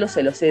detrás de los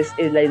celos es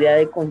la idea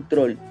de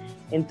control.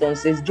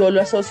 Entonces yo lo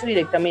asocio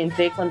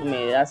directamente, cuando me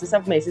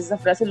dices esa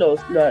frase, lo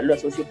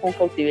asocio con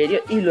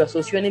cautiverio, y lo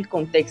asocio en el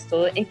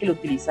contexto en que lo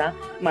utiliza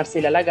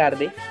Marcela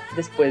Lagarde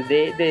después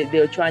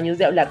de 8 años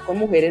de hablar con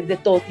mujeres de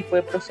todo tipo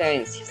de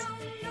procedencias.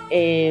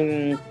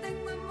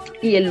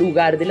 Y el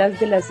lugar de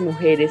las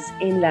mujeres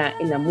en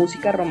la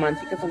música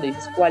romántica, cuando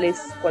dices cuál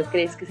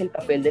crees que es el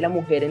papel de la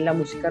mujer en la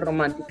música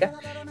romántica,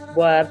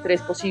 voy a dar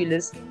 3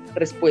 posibles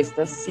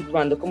respuestas,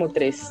 situando como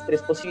tres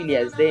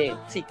posibilidades de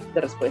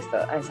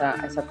respuesta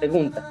a esa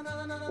pregunta.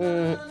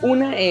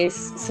 Una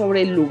es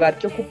sobre el lugar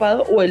que ha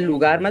ocupado, o el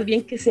lugar más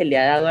bien que se le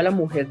ha dado a la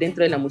mujer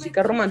dentro de la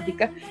música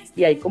romántica,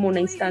 y hay como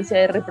una instancia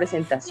de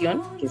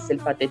representación, que es el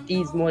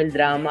patetismo, el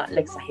drama,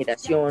 la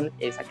exageración,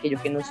 es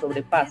aquello que nos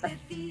sobrepasa,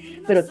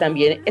 pero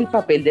también el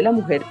papel de la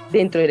mujer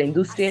dentro de la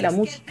industria de la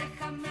música,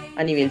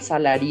 a nivel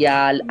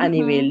salarial, a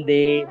nivel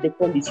de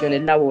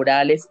condiciones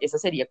laborales. Esa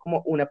sería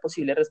como una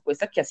posible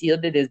respuesta, que ha sido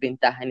de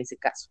desventaja en ese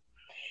caso.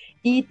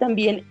 Y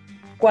también,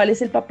 ¿cuál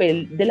es el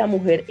papel de la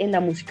mujer en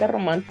la música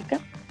romántica?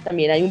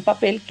 También hay un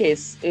papel que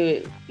es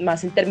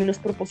más en términos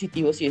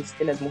propositivos, y es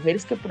que las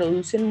mujeres que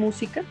producen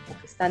música, o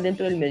que están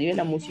dentro del medio de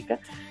la música,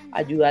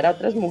 ayudar a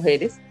otras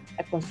mujeres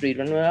a construir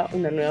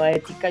una nueva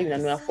ética y una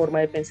nueva forma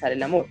de pensar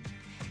el amor.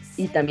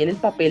 Y también el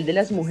papel de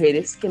las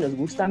mujeres que nos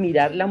gusta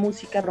mirar la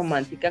música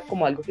romántica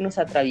como algo que nos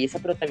atraviesa,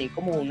 pero también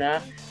como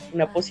una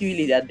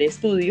posibilidad de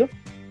estudio,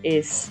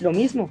 es lo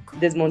mismo,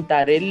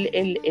 desmontar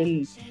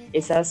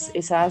esos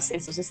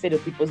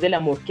estereotipos del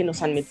amor que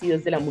nos han metido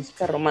desde la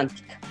música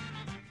romántica.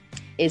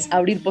 Es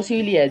abrir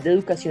posibilidades de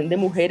educación de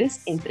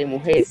mujeres entre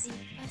mujeres,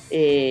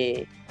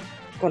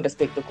 con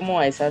respecto como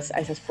a esas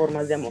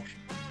formas de amor.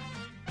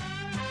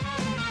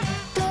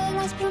 Todas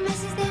las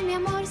promesas de mi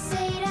amor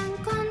se irán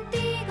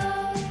contigo.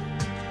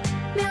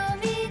 Me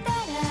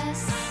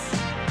olvidarás.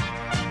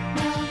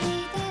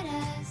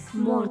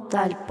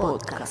 Mortal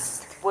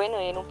Podcast.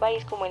 Bueno, y en un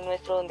país como el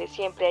nuestro, donde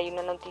siempre hay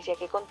una noticia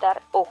que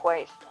contar, ojo a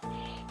esto.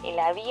 En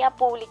la vía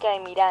pública de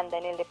Miranda,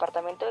 en el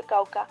departamento de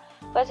Cauca,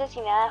 fue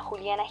asesinada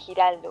Juliana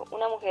Giraldo,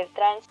 una mujer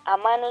trans, a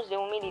manos de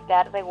un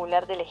militar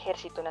regular del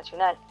Ejército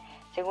Nacional.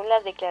 Según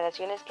las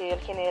declaraciones que dio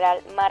el general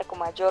Marco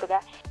Mayorga,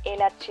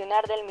 el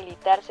accionar del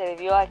militar se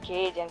debió a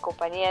que ella, en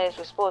compañía de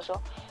su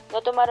esposo,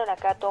 no tomaron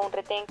acato a un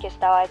retén que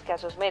estaba a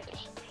escasos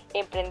metros,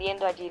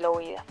 emprendiendo allí la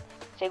huida.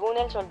 Según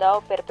el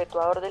soldado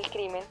perpetuador del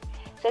crimen,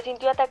 se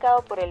sintió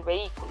atacado por el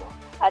vehículo,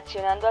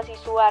 accionando así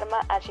su arma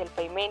hacia el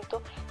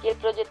pavimento, y el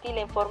proyectil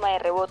en forma de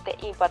rebote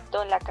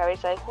impactó en la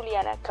cabeza de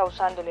Juliana,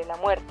 causándole la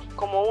muerte,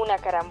 como una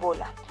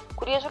carambola.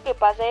 Curioso que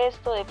pase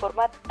esto de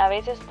forma a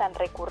veces tan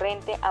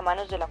recurrente a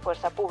manos de la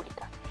fuerza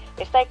pública.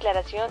 Esta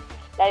declaración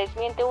la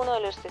desmiente uno de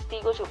los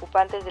testigos y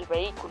ocupantes del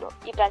vehículo,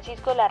 y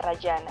Francisco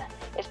Larrayana,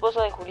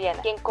 esposo de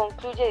Juliana, quien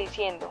concluye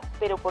diciendo: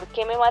 ¿pero por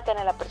qué me matan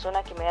a la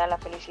persona que me da la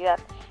felicidad?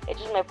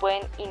 Ellos me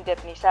pueden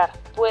indemnizar,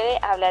 puede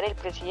hablar el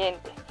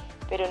presidente,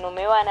 pero no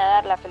me van a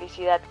dar la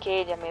felicidad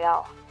que ella me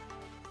daba.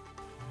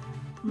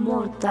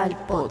 Mortal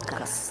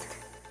Podcast.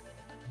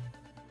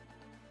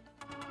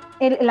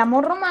 El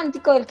amor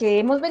romántico del que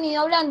hemos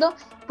venido hablando,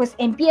 pues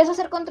empieza a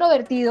ser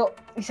controvertido,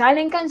 y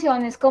salen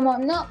canciones como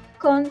 "No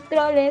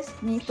controles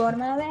mi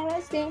forma de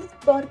vestir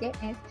porque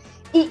es".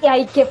 Y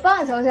ahí, ¿qué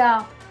pasa? O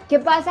sea, ¿qué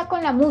pasa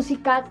con la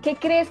música? ¿Qué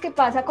crees que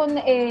pasa con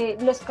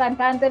los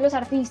cantantes, los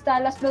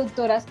artistas, las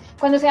productoras,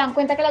 cuando se dan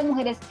cuenta que las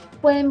mujeres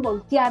pueden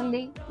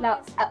voltearle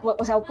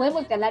pueden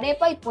voltear la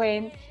arepa y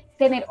pueden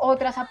tener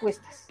otras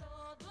apuestas?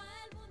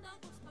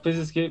 Pues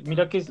es que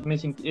mira que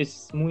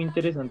es muy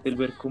interesante el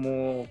ver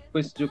cómo,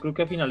 pues yo creo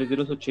que a finales de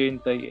los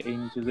 80 e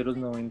inicios de los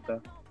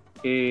 90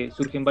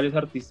 surgen varios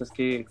artistas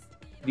que,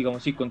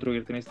 digamos, sí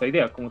controvierten esta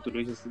idea. Como tú lo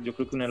dices, yo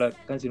creo que una de las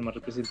canciones más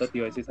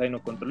representativas es esa de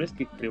 "No controles",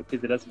 que creo que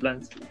es de las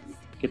Flans,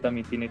 que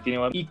también tiene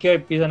y que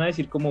empiezan a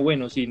decir como,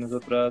 bueno, sí,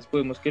 nosotras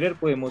podemos querer,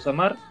 podemos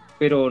amar,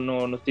 pero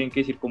no nos tienen que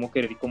decir cómo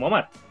querer y cómo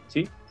amar,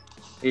 ¿sí?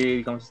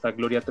 Digamos, está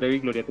Gloria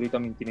Trevi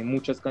también tiene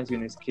muchas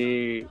canciones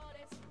que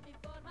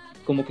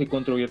como que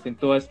controverten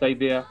toda esta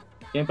idea.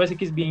 Y me parece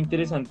que es bien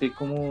interesante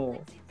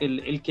como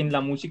el que en la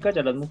música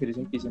ya las mujeres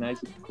empiecen a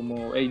decir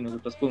como, hey,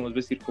 nosotras podemos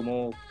vestir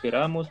como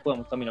queramos,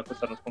 podamos también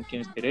acostarnos con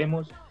quienes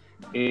queremos,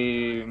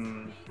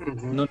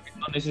 no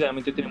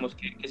necesariamente tenemos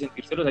que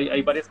sentir celos.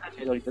 Hay varias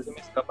canciones, ahorita se me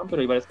escapan,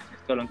 pero hay varias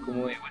canciones que hablan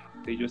como de, bueno,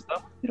 de yo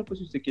estaba, pero pues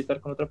si usted quiere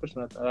estar con otra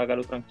persona,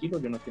 hágalo tranquilo,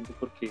 yo no tengo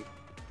por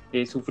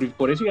qué sufrir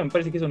por eso. Y a mí me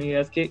parece que son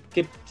ideas que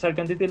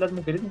salgan desde las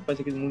mujeres, me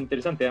parece que es muy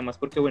interesante, además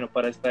porque, bueno,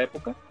 para esta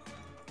época,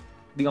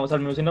 digamos, al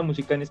menos en la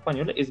música en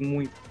español, es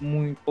muy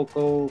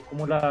poco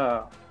como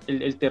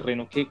el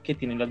terreno que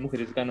tienen las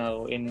mujeres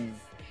ganado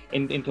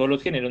en todos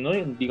los géneros, ¿no?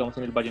 Digamos,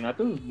 en el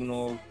vallenato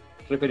uno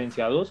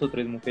referencia a 2 o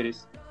 3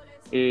 mujeres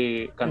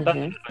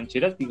cantando. En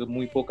rancheras, digo,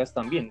 muy pocas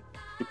también.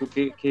 Yo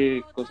creo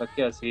que cosa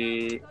que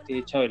hace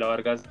Chabela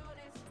Vargas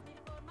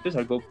es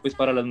algo pues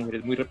para las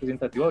mujeres muy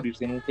representativo,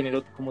 abrirse en un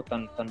género como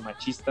tan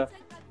machista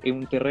en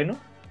un terreno,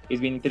 es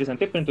bien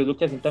interesante. Pero entonces lo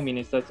que hacen también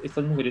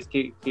estas mujeres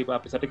que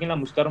a pesar de que en la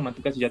música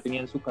romántica sí ya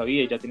tenían su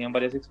cabida y ya tenían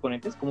varias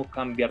exponentes, como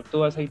cambiar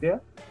toda esa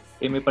idea,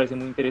 me parece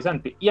muy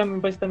interesante. Y a mí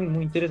me parece también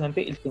muy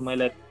interesante el tema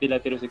de la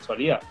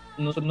heterosexualidad,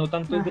 no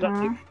tanto desde la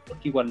letra,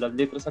 porque igual las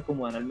letras se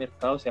acomodan al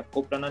mercado, se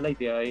acoplan a la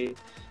idea de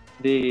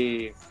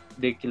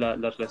que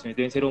las relaciones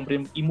deben ser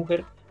hombre y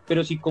mujer,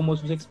 pero sí como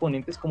sus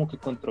exponentes como que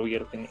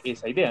controvierten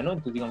esa idea, ¿no?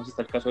 Entonces, digamos,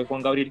 está el caso de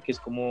Juan Gabriel, que es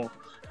como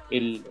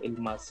el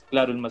más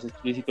claro, el más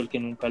explícito, el que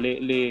nunca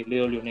le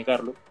dolió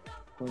negarlo,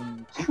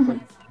 con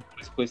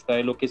respuesta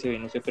de lo que se ve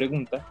no se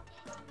pregunta,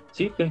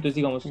 ¿sí? Pero entonces,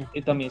 digamos,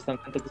 también están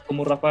cantantes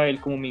como Rafael,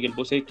 como Miguel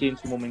Bosé, que en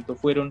su momento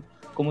fueron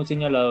como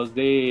señalados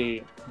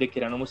de que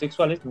eran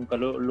homosexuales, nunca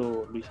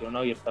lo hicieron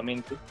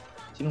abiertamente,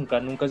 ¿sí?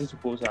 Nunca se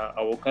supo, o sea,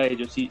 a boca de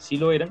ellos sí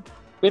lo eran,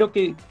 pero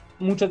que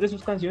muchas de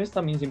sus canciones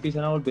también se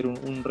empiezan a volver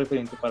un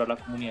referente para la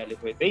comunidad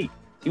LGBTI.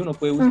 ¿Sí? Uno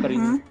puede buscar,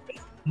 uno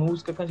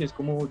busca canciones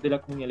como de la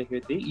comunidad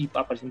LGBTI y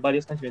aparecen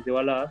varias canciones de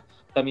baladas.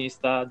 También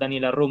está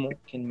Daniela Romo,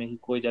 que en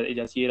México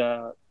ella sí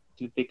era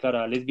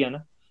declarada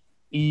lesbiana,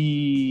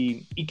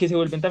 y que se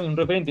vuelven también un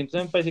referente.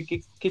 Entonces me parece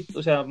que,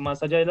 o sea,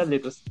 más allá de las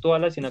letras, toda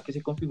la escena que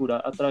se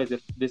configura a través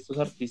de estos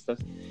artistas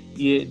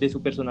y de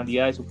su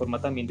personalidad, de su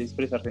forma también de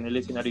expresarse en el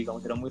escenario,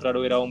 digamos, era muy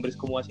raro ver a hombres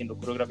como haciendo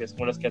coreografías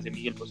como las que hace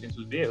Miguel Bosé en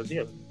sus videos, ¿sí?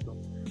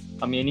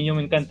 A mí de niño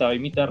me encantaba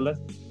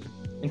imitarlas.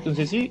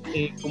 Entonces sí,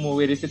 como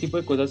ver este tipo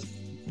de cosas,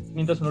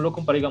 mientras uno lo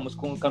compara, digamos,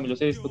 con Camilo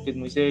Sesto, que es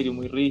muy serio,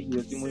 muy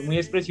rígido, muy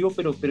expresivo,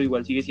 pero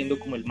igual sigue siendo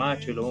como el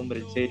macho, el hombre,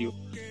 el serio,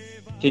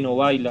 que no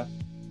baila.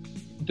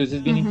 Entonces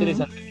es bien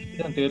interesante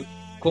ver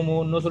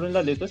cómo no solo en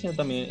las letras, sino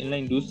también en la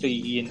industria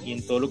y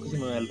en todo lo que se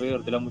mueve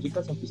alrededor de la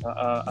música se empieza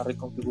a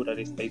reconfigurar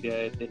esta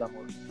idea del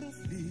amor.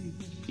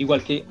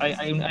 Igual que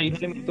hay un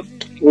elemento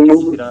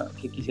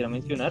que quisiera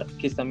mencionar,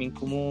 que es también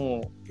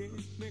como,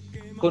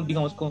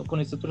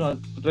 con estas personas,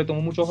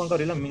 retomo mucho a Juan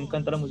Gabriel. A mí me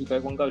encanta la música de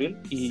Juan Gabriel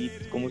y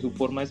como su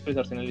forma de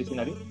expresarse en el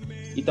escenario,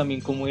 y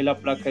también como él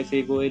aplaca ese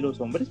ego de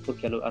los hombres,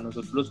 porque a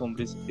nosotros los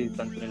hombres,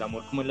 tanto en el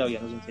amor como en la vida,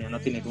 nos enseñan a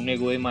tener un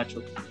ego de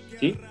macho,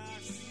 ¿sí?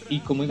 Y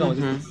como, digamos,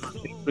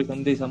 se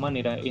expresan de esa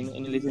manera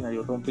en el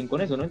escenario, rompen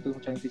con eso, ¿no? Entonces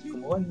mucha gente dice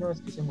como, ay, no,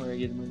 es que se mueve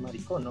y es muy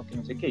maricón, ¿no? Que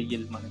no sé qué, y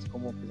el man es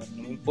como, pues a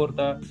mí no me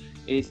importa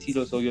si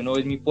lo soy o no,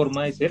 es mi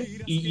forma de ser,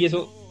 y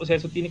eso, o sea,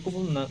 eso tiene como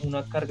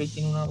una carga y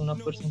tiene una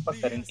fuerza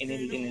impactar en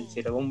el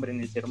ser hombre, en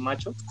el ser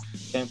macho,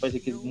 que a mí me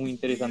parece que es muy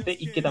interesante,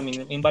 y que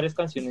también en varias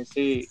canciones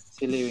se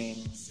le ven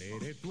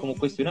como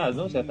cuestionadas,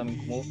 ¿no? O sea,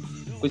 también como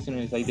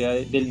cuestionan esa idea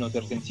del no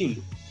ser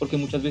sensible, porque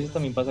muchas veces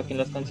también pasa que en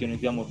las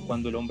canciones de amor,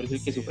 cuando el hombre es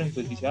el que sufre,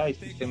 entonces dice, ay, es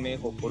que usted me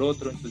dejó por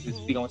otro, entonces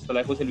digamos está la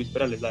de José Luis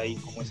Perales, la de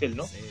como es él,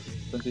 ¿no?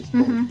 Entonces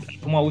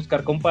como a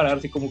buscar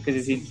compararse, como que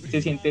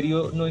se siente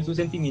herido no en sus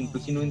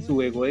sentimientos sino en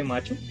su ego de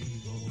macho.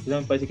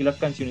 Entonces me parece que las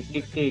canciones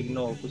que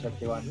no, pues a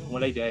que van como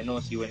la idea de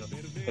no, sí, bueno,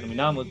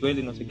 terminamos,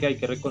 duele, no sé qué, hay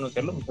que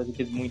reconocerlo, me parece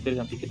que es muy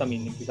interesante y que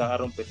también empieza a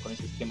romper con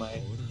ese esquema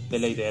de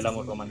la idea del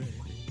amor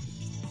romántico.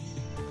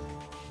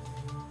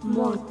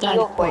 Y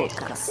ojo a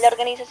esto, la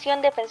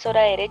organización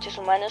defensora de derechos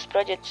humanos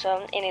Project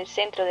Zone en el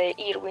centro de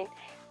Irwin,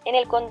 en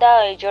el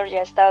condado de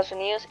Georgia, Estados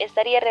Unidos,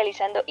 estaría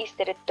realizando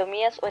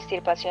histerectomías o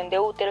extirpación de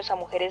úteros a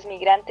mujeres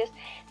migrantes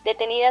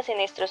detenidas en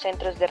estos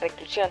centros de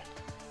reclusión.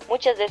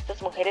 Muchas de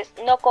estas mujeres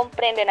no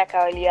comprenden a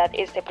cabalidad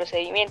este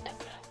procedimiento,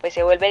 pues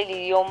se vuelve el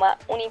idioma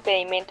un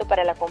impedimento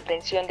para la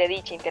comprensión de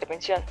dicha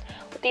intervención,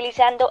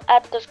 utilizando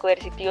actos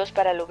coercitivos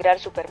para lograr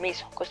su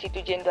permiso,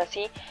 constituyendo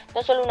así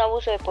no solo un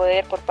abuso de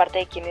poder por parte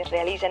de quienes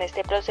realizan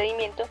este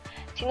procedimiento,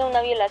 sino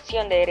una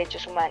violación de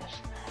derechos humanos.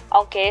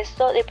 Aunque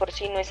esto de por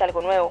sí no es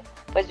algo nuevo,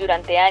 pues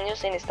durante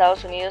años en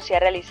Estados Unidos se ha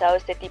realizado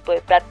este tipo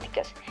de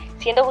prácticas,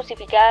 siendo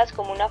justificadas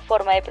como una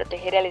forma de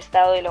proteger al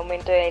Estado del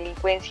aumento de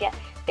delincuencia,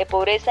 de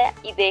pobreza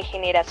y de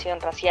degeneración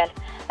racial,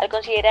 al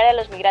considerar a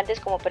los migrantes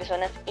como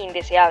personas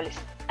indeseables.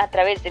 A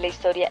través de la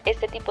historia,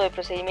 este tipo de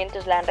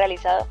procedimientos la han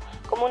realizado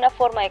como una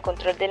forma de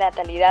control de la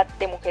natalidad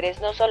de mujeres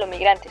no solo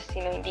migrantes,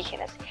 sino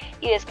indígenas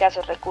y de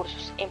escasos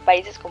recursos, en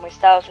países como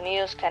Estados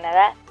Unidos,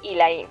 Canadá y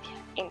la India,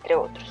 entre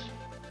otros.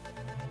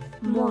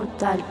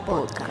 Mortal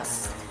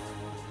Podcast.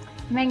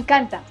 Me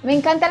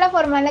encanta la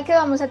forma en la que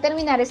vamos a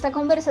terminar esta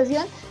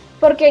conversación,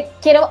 porque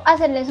quiero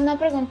hacerles una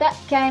pregunta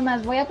que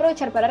además voy a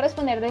aprovechar para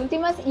responder de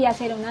últimas y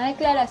hacer una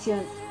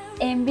declaración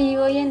en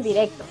vivo y en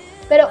directo.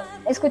 Pero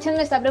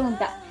escúchenme esta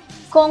pregunta: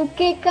 ¿con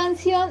qué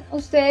canción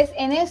ustedes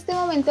en este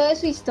momento de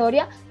su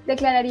historia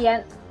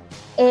declararían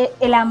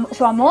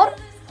su amor?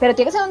 Pero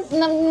tiene que ser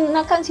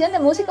una canción de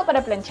música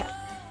para planchar.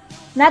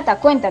 Nata,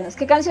 cuéntanos,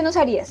 ¿qué canción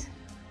usarías?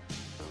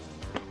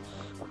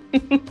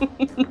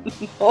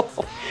 No,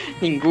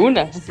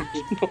 ninguna.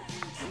 No.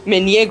 Me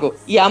niego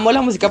y amo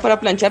la música para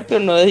planchar, pero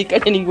no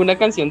dedicaré ninguna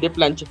canción de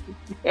plancha.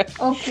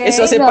 Okay,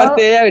 eso hace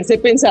parte de haberse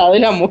pensado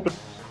el amor.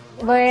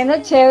 Bueno,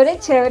 chévere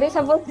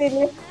esa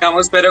posible.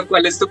 Vamos, pero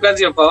 ¿cuál es tu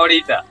canción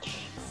favorita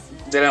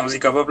de la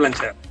música para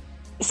planchar?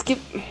 Es que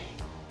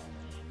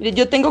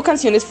yo tengo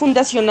canciones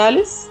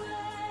fundacionales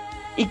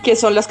y que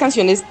son las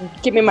canciones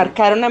que me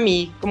marcaron a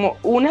mí como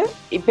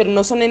pero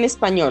no son en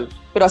español,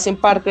 pero hacen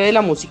parte de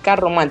la música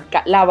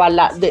romántica,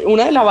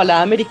 una de la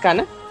balada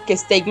americana, que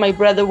es Take My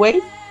Breath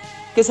Away,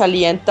 que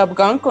salía en Top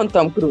Gun con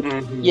Tom Cruise,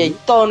 y hay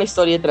toda una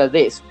historia detrás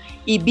de eso.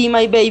 Y Be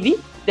My Baby,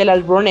 de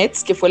las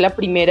Ronettes, que fue la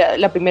primera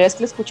vez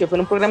que la escuché, fue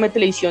en un programa de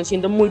televisión,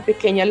 siendo muy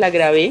pequeña la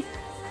grabé,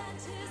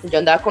 yo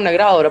andaba con una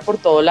grabadora por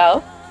todo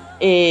lado,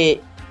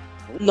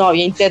 no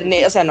había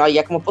internet, o sea, no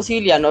había como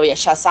posibilidad, no había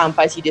Shazam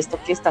para decir esto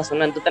que está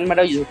sonando tan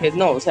maravilloso que es,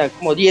 no, o sea,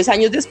 como 10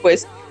 años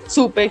después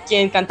supe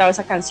quién cantaba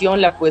esa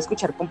canción, la pude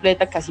escuchar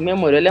completa, casi me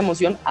muero de la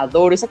emoción,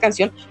 adoro esa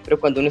canción, pero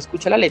cuando uno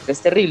escucha la letra es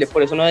terrible,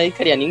 por eso no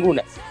dedicaría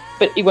ninguna,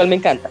 pero igual me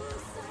encanta.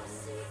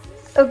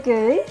 Ok.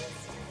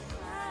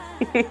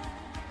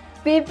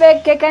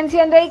 Pipe, ¿qué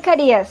canción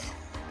dedicarías?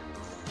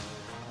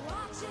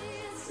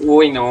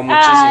 Uy, no,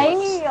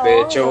 muchísimas.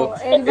 De hecho,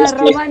 el más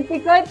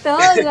romántico de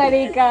todos,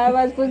 marica.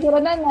 Además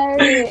pusieron a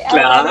nadie.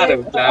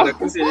 Claro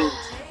que sí.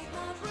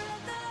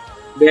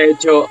 De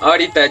hecho,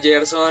 ahorita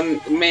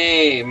Gerson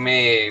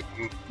me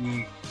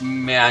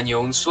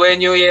dañó un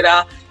sueño y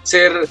era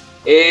ser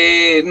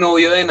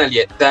novio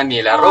de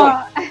Daniela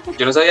Romo.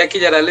 Yo no sabía que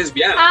ella era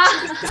lesbiana.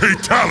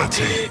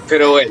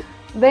 Pero bueno.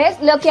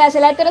 ¿Ves? Lo que hace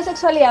la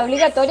heterosexualidad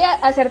obligatoria,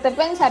 hacerte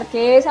pensar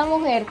que esa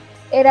mujer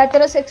era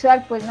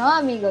heterosexual. Pues no,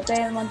 amigo, te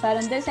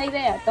desmontaron de esa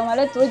idea,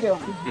 tómalo tuyo.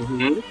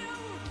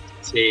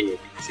 Sí.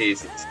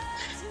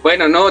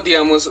 Bueno, no,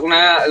 digamos,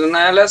 una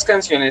de las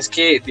canciones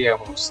que,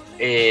 digamos,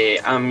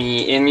 a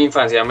mí en mi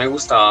infancia me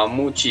gustaba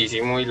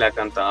muchísimo y la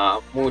cantaba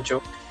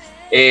mucho,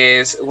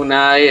 es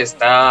una de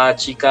esta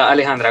chica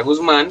Alejandra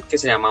Guzmán que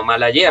se llama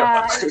Mala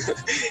Hierba.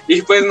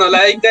 Y pues no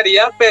la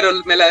dedicaría, pero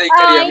me la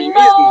dedicaría a mí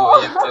mismo.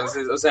 Y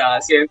entonces, o sea,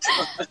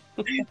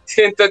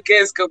 siento que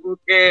es como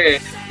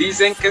que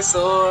dicen que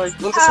soy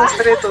un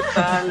desastre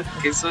total,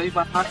 que soy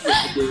bajo.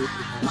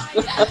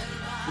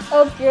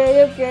 Ok,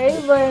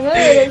 bueno,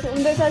 eres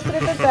un desastre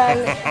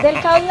total.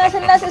 Del caos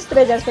nacen las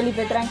estrellas,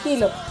 Felipe,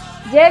 tranquilo.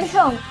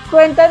 Gerson,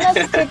 cuéntanos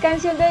qué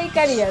canción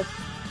dedicarías.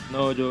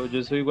 No,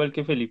 yo soy igual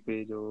que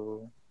Felipe,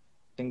 yo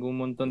tengo un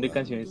montón de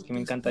canciones que me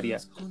encantaría,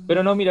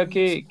 pero no, mira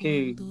que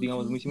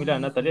digamos, muy similar a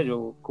Natalia,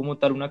 yo como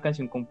tal una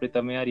canción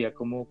completa me daría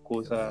como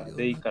cosa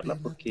dedicarla,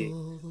 porque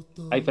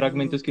hay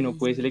fragmentos que uno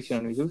puede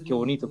seleccionar y dice, uy, qué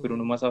bonito, pero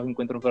uno más abajo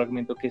encuentra un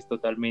fragmento que es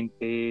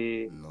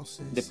totalmente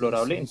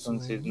deplorable,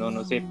 entonces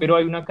no sé, pero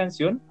hay una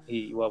canción,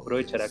 y voy a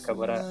aprovechar acá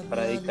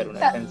para dedicar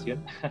una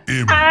canción.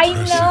 ¡Ay,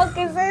 no!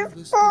 ¿Qué es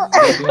esto?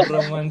 Es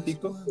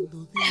romántico.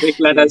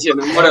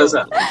 Declaración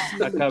amorosa.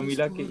 A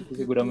Camila, que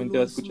seguramente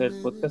va a escuchar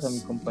el podcast, a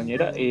mi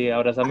compañera,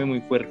 Abrázame muy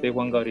fuerte,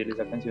 Juan Gabriel,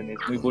 esa canción es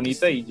muy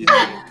bonita y yo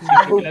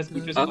siempre que la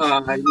escucho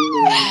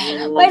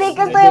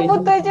Marica, estoy a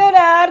punto de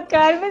llorar,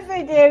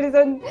 cálmese,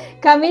 Gerson.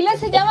 Camila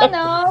se llama,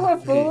 no,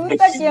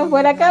 puta, quien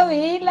fuera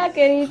Camila,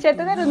 qué dicha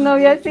tener un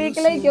novio así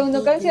que le dedique a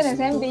uno canciones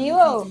en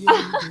vivo.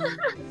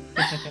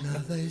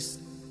 Nada es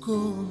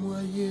como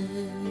ayer.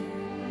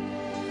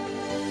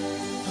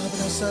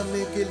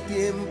 Abrázame que el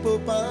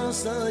tiempo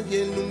pasa y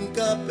él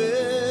nunca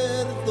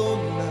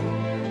perdona.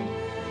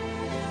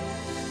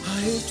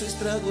 Ha hecho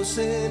estragos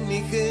en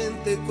mi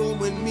gente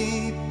como en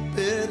mi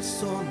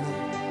persona.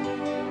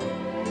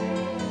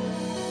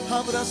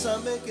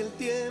 Abrázame que el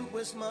tiempo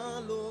es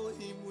malo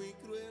y muy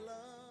cruel.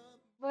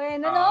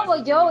 Bueno, no,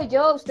 voy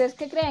yo. ¿Ustedes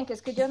qué creen? ¿Que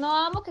es que yo no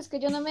amo? ¿Que es que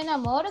yo no me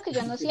enamoro? ¿Que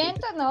yo no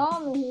siento? No,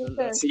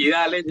 mijitos. Sí,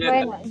 dale.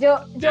 Bueno, yo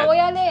voy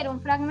a leer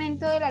un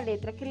fragmento de la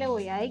letra que le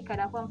voy a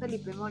dedicar a Juan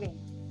Felipe Moreno.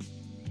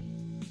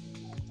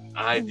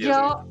 Ay, Dios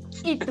yo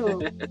y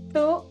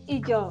tú y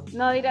yo,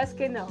 no dirás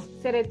que no,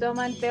 seré tu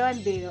amante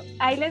bandido.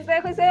 Ahí les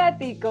dejo ese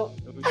datico.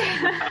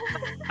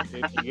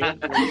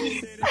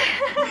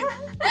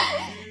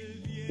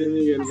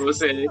 Miguel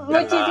Bosé.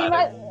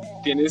 Muchísimas.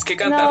 Tienes que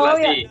cantarla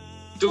así.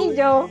 Tú y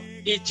yo.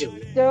 Y yo.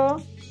 Yo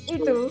y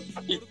tú.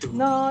 Y tú.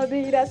 No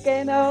dirás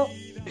que no.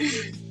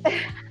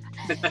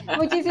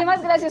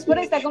 Muchísimas gracias por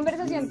esta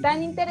conversación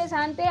tan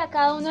interesante, a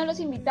cada uno de los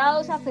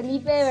invitados, a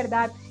Felipe, de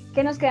verdad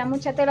que nos queda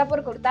mucha tela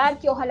por cortar,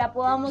 que ojalá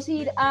podamos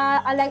ir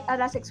a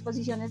las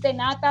exposiciones de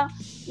Nata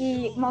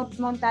y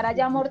montar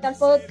allá Mortal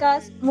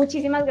Podcast.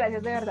 Muchísimas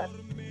gracias, de verdad.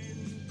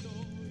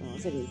 No,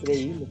 sería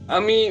increíble.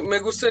 A mí me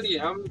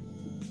gustaría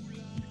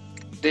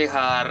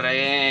dejar,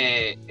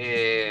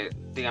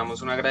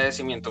 digamos, un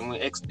agradecimiento muy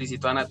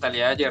explícito a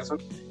Natalia Gerson,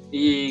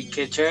 y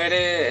qué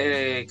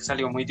chévere,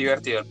 salió muy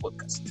divertido el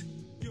podcast.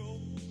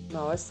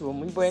 No, estuvo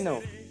muy bueno.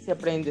 Se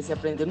aprende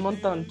un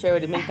montón,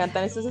 chévere. Me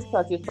encantan estos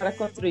espacios para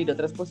construir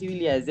otras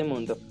posibilidades de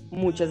mundo.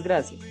 Muchas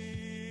gracias.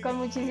 Con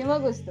muchísimo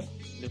gusto.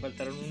 Le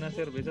faltaron unas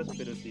cervezas,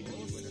 pero sí,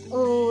 muy buenas.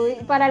 Uy,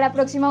 para la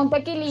próxima un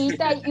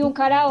tequilita y un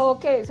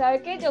karaoke.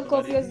 ¿Sabe qué? Yo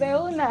copio es de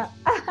una.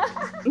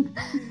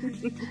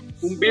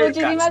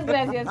 Muchísimas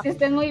gracias, que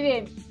estén muy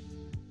bien.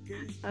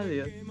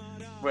 Adiós.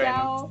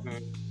 Bueno.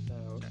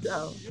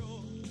 Chao.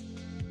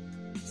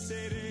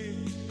 Seré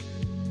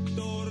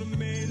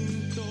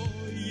tormento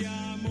y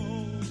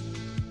amor.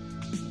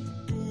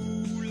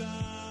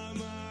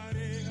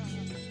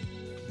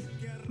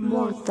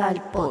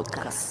 Mortal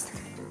Podcast.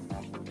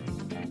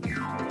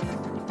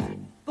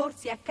 Por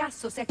Si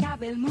acaso se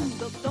acaba el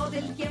mundo, todo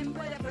el tiempo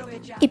puede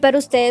aprovechar. Y para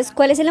ustedes,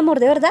 ¿cuál es el amor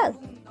de verdad?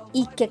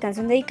 ¿Y qué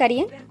canción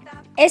dedicarían?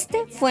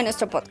 Este fue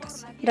nuestro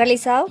podcast,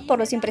 realizado por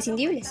Los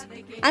Imprescindibles.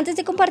 Antes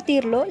de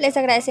compartirlo, les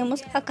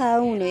agradecemos a cada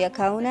uno y a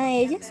cada una de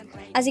ellas,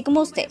 así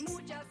como a ustedes,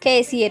 que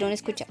decidieron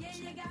escucharnos.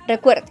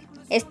 Recuerden,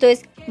 esto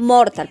es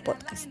Mortal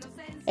Podcast.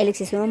 El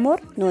exceso de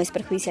amor no es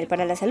perjudicial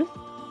para la salud.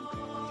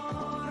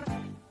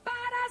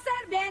 Para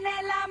hacer bien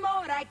el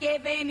amor hay que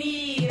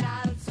venir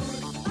a